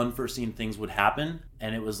that unforeseen things would happen,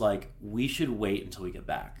 and it was like we should wait until we get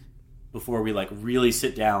back before we like really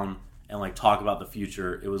sit down and like talk about the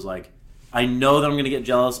future. It was like, I know that I'm going to get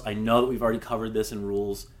jealous. I know that we've already covered this in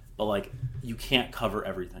rules, but like you can't cover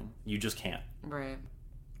everything. You just can't. Right.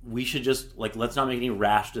 We should just like, let's not make any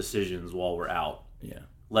rash decisions while we're out. Yeah.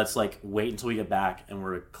 Let's like wait until we get back and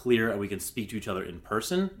we're clear and we can speak to each other in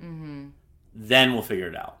person. Mm-hmm. Then we'll figure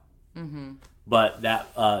it out. Mm-hmm. But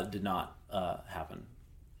that did not happen.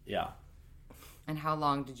 Yeah. And how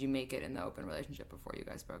long did you make it in the open relationship before you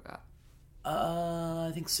guys broke up?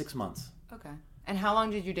 I think 6 months. Okay. And how long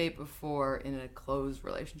did you date before in a closed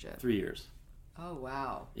relationship? 3 years. Oh,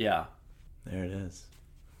 wow. Yeah. There it is.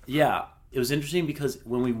 Yeah. It was interesting because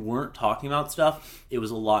when we weren't talking about stuff, it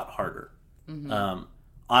was a lot harder. Mm-hmm.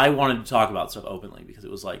 I wanted to talk about stuff openly because it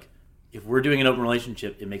was like, if we're doing an open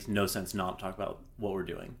relationship, it makes no sense not to talk about what we're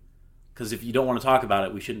doing. Because if you don't want to talk about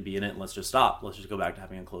it, we shouldn't be in it and let's just stop. Let's just go back to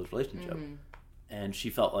having a closed relationship. Mm-hmm. And she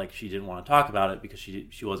felt like she didn't want to talk about it because she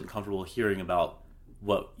wasn't comfortable hearing about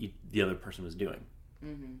what the other person was doing.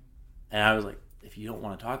 Mm-hmm. And I was like, if you don't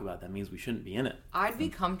want to talk about it, that means we shouldn't be in it. I'd be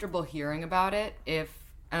comfortable hearing about it if,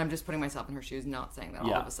 and I'm just putting myself in her shoes, not saying that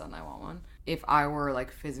all of a sudden I want one, if I were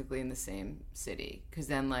like physically in the same city. Because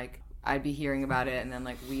then like I'd be hearing about it and then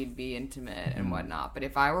like we'd be intimate and whatnot. But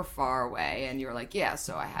if I were far away and you were like, yeah,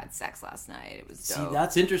 so I had sex last night, it was dope. See,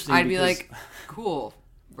 that's interesting. I'd be like, cool.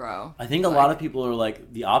 Bro, I think a lot of people are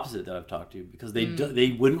like the opposite that I've talked to because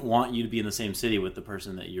they wouldn't want you to be in the same city with the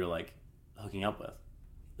person that you're like hooking up with.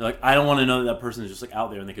 They're like, I don't want to know that person is just like out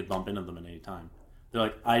there and they could bump into them at any time. They're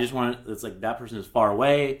like, I just want to, it's like that person is far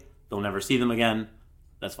away. They'll never see them again.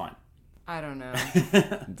 That's fine. I don't know.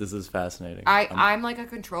 This is fascinating. I'm like a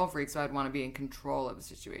control freak, so I'd want to be in control of a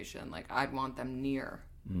situation. Like, I'd want them near.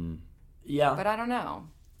 Yeah. But I don't know.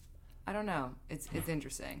 It's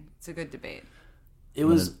interesting. It's a good debate. It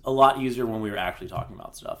was a lot easier when we were actually talking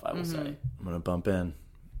about stuff, I will say. I'm going to bump in.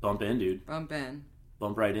 Bump in, dude. Bump in.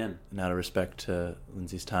 Bump right in. And out of respect to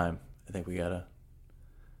Lindsey's time, I think we got to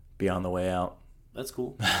be on the way out. That's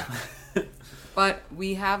cool. But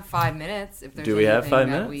we have 5 minutes. If there's Do we have 5 that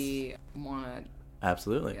minutes? we want to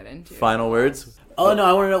absolutely get into. Final words? Oh, no,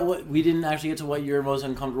 I want to know what, we didn't actually get to what your most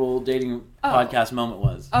uncomfortable dating podcast moment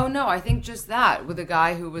was. Oh, no, I think just that with the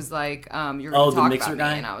guy who was like, you're going to talk mixer about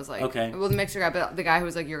guy? me. And I was like, okay. Well, the mixer guy, but the guy who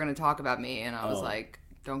was like, you're going to talk about me. And I was like,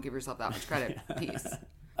 don't give yourself that much credit. Peace.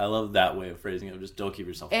 I love that way of phrasing it. Just don't keep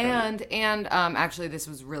yourself credit. And actually, this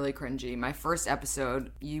was really cringy. My first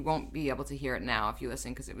episode, you won't be able to hear it now if you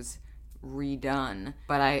listen because it was redone.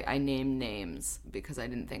 But I named names because I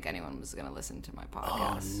didn't think anyone was going to listen to my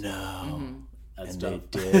podcast. Oh, no. That's And tough.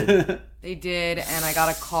 they did. They did, and I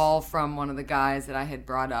got a call from one of the guys that I had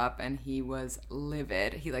brought up, and he was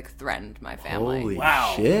livid. He like threatened my family. Holy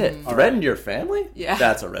Wow. shit. Threatened your family? Yeah.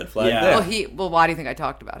 That's a red flag Yeah. there. Well, why do you think I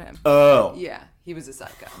talked about him? Oh. Yeah, he was a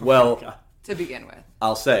psycho Well, to begin with.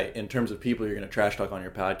 I'll say, in terms of people you're going to trash talk on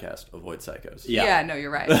your podcast, avoid psychos. Yeah. No,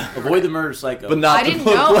 you're right. Avoid the murder psycho. But not I to didn't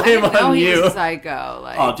put know. I blame didn't know on he you. was a psycho.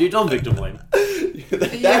 Like, Oh, dude, don't victim blame.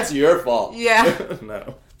 That's your fault. yeah,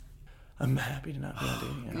 No. I'm happy to not be on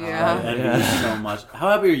dating apps. yeah. I envy you so much. How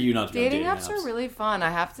happy are you not to be on Dating apps are really fun.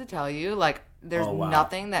 I have to tell you, like, there's Oh, wow.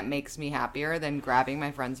 nothing that makes me happier than grabbing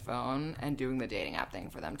my friend's phone and doing the dating app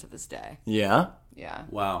thing for them to this day. Yeah? Yeah.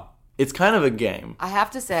 Wow. It's kind of a game. I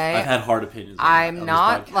have to say, I've had hard opinions. on I'm this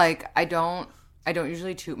not podcast. like I don't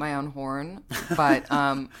usually toot my own horn, but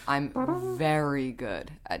I'm very good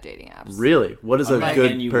at dating apps. Really? What is a I'm gonna good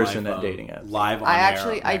hand you person my at phone dating apps? Live on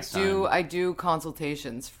air I do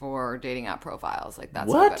consultations for dating app profiles. Like that's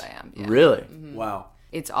What? how good I am. Yeah. Really? Wow.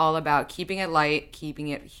 It's all about keeping it light, keeping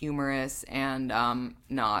it humorous, and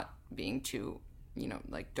not being too,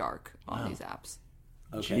 like dark on these apps.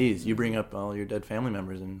 Okay. Jeez, you bring up all your dead family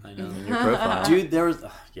members in I know. your profile. Dude, there was...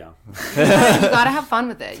 yeah. You gotta have fun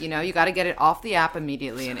with it. You gotta get it off the app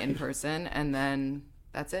immediately and in person, and then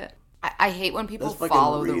that's it. I hate when people That's fucking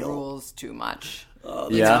follow the real. rules too much.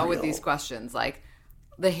 Yeah. With these questions, like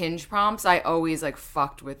the Hinge prompts, I always like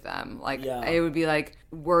fucked with them. Like Yeah. it would be like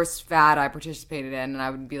worst fad I participated in, and I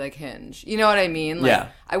would be like Hinge. You know what I mean? Like, Yeah.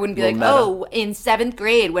 I wouldn't be Little like, meta. oh, in 7th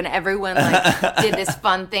grade when everyone like did this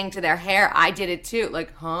fun thing to their hair, I did it too.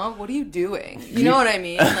 Like, huh? What are you doing? You know what I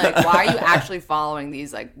mean? Like, why are you actually following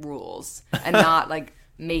these like rules and not like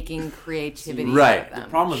making creativity Right. out of them?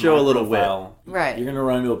 Problem with Show my a little profile, Right. You're gonna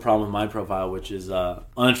run into a problem with my profile, which is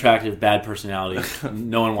unattractive, bad personality.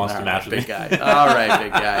 No one wants to match with big me. guy. All right,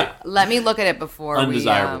 big guy. Let me look at it before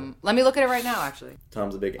Undesirable. let me look at it right now, actually.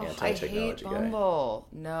 Tom's a big I hate anti-technology guy. Bumble.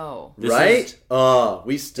 No. This Right? is- Oh,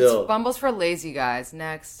 we still... Bumble's for lazy guys.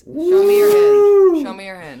 Next. Show me your Hinge. Show me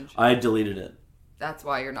your Hinge. I deleted it. That's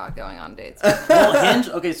why you're not going on dates. Well, Hinge.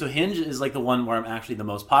 Okay, so Hinge is like the one where I'm actually the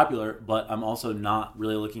most popular, but I'm also not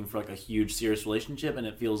really looking for like a huge serious relationship, and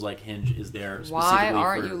it feels like Hinge is there specifically Why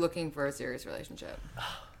aren't for... you looking for a serious relationship?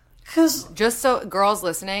 Because Just so girls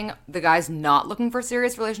listening, the guys not looking for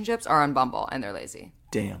serious relationships are on Bumble and they're lazy.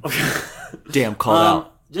 Damn. Damn, called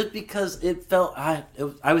out. just because it felt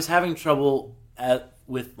I was having trouble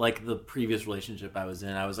with like the previous relationship I was in.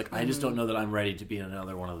 I was like, I just don't know that I'm ready to be in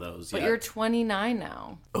another one of those. But yet. you're 29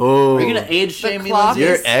 now. Oh. Are you gonna age shame me, clock Lindsay?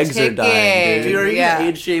 Your is eggs are dying, ticking. Dude, are you Yeah. gonna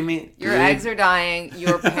age shame me? Your Dude. eggs are dying.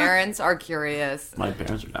 Your parents are curious. My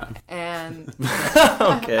parents are dying. And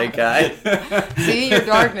Okay, guy. see, your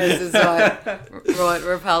darkness is what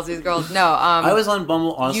repels these girls. No, I was on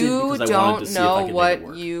Bumble honestly you because I wanted to don't see if I know could make it what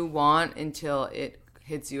work. you want until it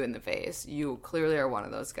hits you in the face. You clearly are one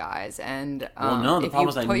of those guys, and no, the if problem you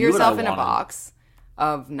is I put knew what yourself I in a wanted. box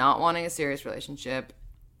of not wanting a serious relationship,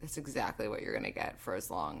 that's exactly what you're gonna get for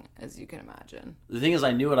as long as you can imagine. The thing is,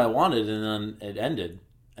 I knew what I wanted, and then it ended,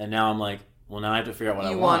 and now I'm like, well, now I have to figure out what I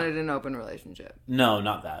You want. wanted an open relationship, No,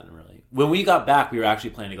 not that really. When we got back, we were actually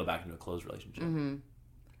planning to go back into a closed relationship.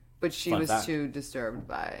 but she Fun was fact. too disturbed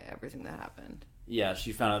by everything that happened. Yeah,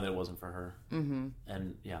 she found out that it wasn't for her. Mm-hmm.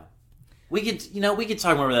 And yeah, we could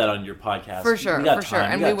talk more about that on your podcast For sure, We got for sure,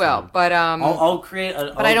 time, and got we will. time. But I'll create.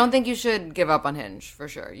 But I don't think you should give up on Hinge, for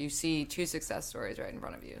sure. You see 2 success stories right in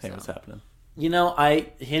front of you. Hey, So. what's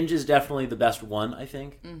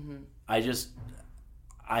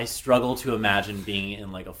I struggle to imagine being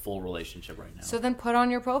in like a full relationship right now. So then put on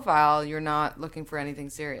your profile, you're not looking for anything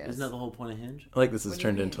serious. Isn't that the whole point of Hinge? I like this has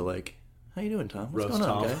turned into like, how you doing, Tom? What's Roast going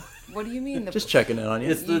on, Tom. guy? What do you mean? Just checking in on you.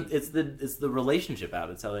 It's the relationship out.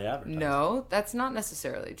 It's how they advertise. No, that's not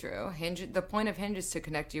necessarily true. Hinge. The point of Hinge is to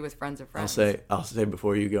connect you with friends of friends. I'll say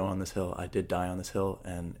before you go on this hill, I did die on this hill,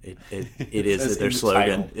 and it is that their the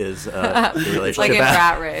slogan title. is the relationship. It's like in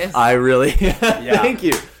Rat Race. I really thank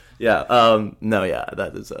you. Yeah. No. Yeah.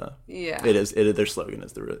 That is. Yeah. It is. Their slogan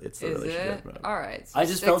is it's the Is relationship. it? All right. So I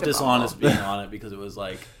just felt dishonest being on it because it was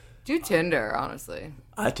like. Do Tinder, honestly.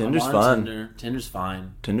 Tinder's I'm on fun. Tinder. Tinder's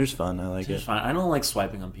fine. Tinder's fun. I like Tinder's it. fine. I don't like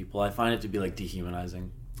swiping on people. I find it to be like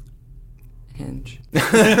dehumanizing. Hinge.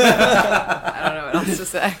 I don't know what else to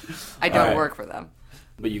say. I don't work for them.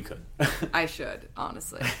 But you could. I should,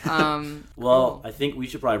 honestly. Well, cool. I think we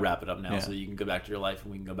should probably wrap it up now Yeah. so that you can go back to your life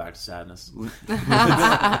and we can go back to sadness.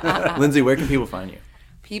 Lindsay, where can people find you?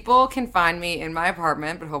 People can find me in my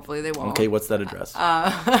apartment, but hopefully they won't. Okay, what's that address?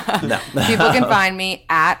 No. People can find me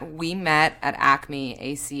at We Met at Acme,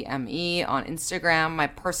 ACME, on Instagram. My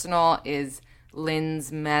personal is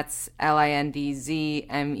Lindsey Mets,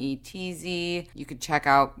 LINDZMETZ. You could check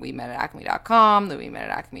out WeMetAtAcme.com, the We Met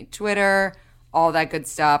at Acme Twitter, all that good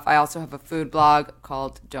stuff. I also have a food blog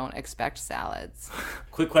called Don't Expect Salads.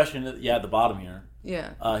 Quick question at the bottom here.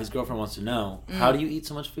 Yeah. His girlfriend wants to know, how do you eat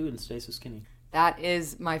so much food and stay so skinny? That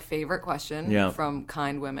is my favorite question from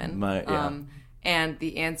kind women. And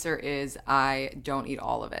the answer is I don't eat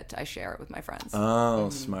all of it. I share it with my friends. Oh,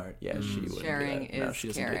 smart. Yeah, she would. Sharing do that. No, is she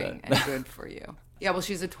doesn't do caring that. and good for you. Yeah, well,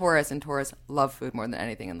 she's a Taurus, and Taurus love food more than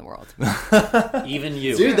anything in the world. Even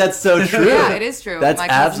you. Dude, that's so true. Yeah, it is true. That's my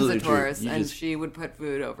cousin's absolutely a Taurus, true. and she would put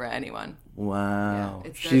food over anyone. Wow. Yeah,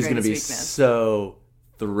 it's their She's going to be greatest weakness. so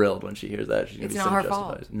thrilled when she hears that. She's gonna It's be not so her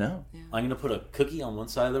justified. fault. No. Yeah. I'm going to put a cookie on one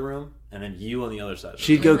side of the room and then you on the other side of the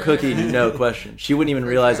She'd room. go cookie, no question. She wouldn't even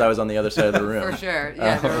realize sure. I was on the other side of the room. For sure.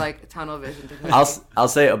 Yeah, they're like tunnel vision to cookie. I'll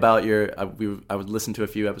say about your I would listen to a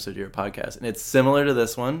few episodes of your podcast, and it's similar to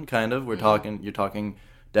this one, kind of. You're talking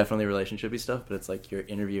definitely relationshipy stuff, but it's like you're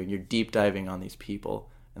interviewing, you're deep diving on these people,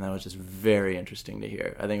 and that was just very interesting to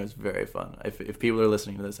hear. I think it was very fun. If people are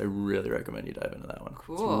listening to this, I really recommend you dive into that one.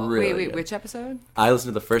 Cool. It's really Wait, good. which episode? I listened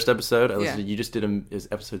to the first episode. You just did is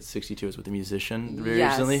episode 62. Is with the musician very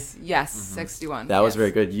recently. Yes, 61. That was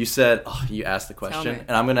very good. You said, you asked the question, me.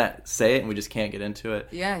 and I'm going to say it, and we just can't get into it.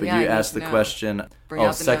 Yeah, But yeah, you I asked need the to know. question, Bring out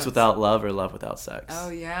the sex notes. without love or love without sex? Oh,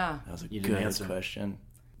 yeah. That was a You didn't good answer. question.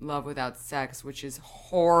 Love without sex, which is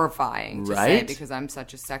horrifying to say Right? because I'm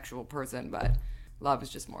such a sexual person, but love is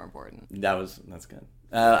just more important. That's good.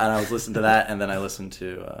 And I was listening to that, and then I listened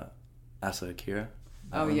to Asa Akira.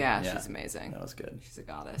 Oh, yeah, she's amazing. That was good. She's a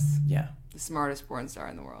goddess. Yeah. The smartest porn star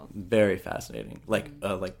in the world. Very fascinating. Like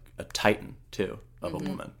a titan, too, of a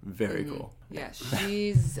woman. Very cool. Yeah,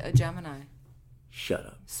 she's a Gemini. Shut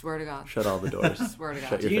up. Swear to God. Shut all the doors. Swear to God.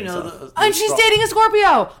 Shut your Do you face know off. And she's dating a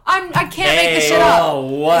Scorpio. I can't make this shit up. Oh,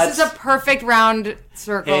 what? This is a perfect round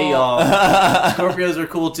circle. Hey, y'all. Scorpios are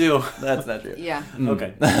cool, too. That's not true. Yeah.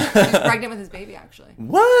 Okay. She's pregnant with his baby, actually.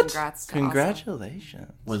 What? Congrats to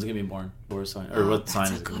Congratulations. When's it going to be born? What sign? Or what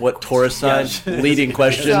sign is it? What Taurus sign? Yeah. Leading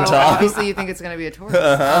question, So Tom. obviously you think it's going to be a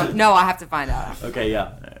Taurus. No, I have to find out. Okay,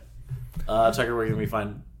 yeah. Tucker, where can we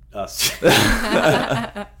find us?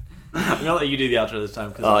 I'm going to let you do the outro this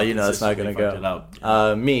time. Oh, it's not going to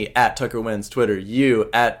go. Me, at Tucker Wins, Twitter. You,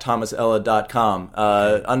 at thomasella.com.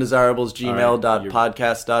 Undesirables,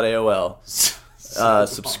 gmail.podcast.aol.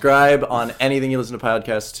 Subscribe on anything you listen to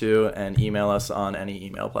podcasts to, and email us on any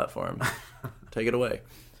email platform. Take it away.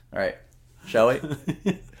 All right. Shall we?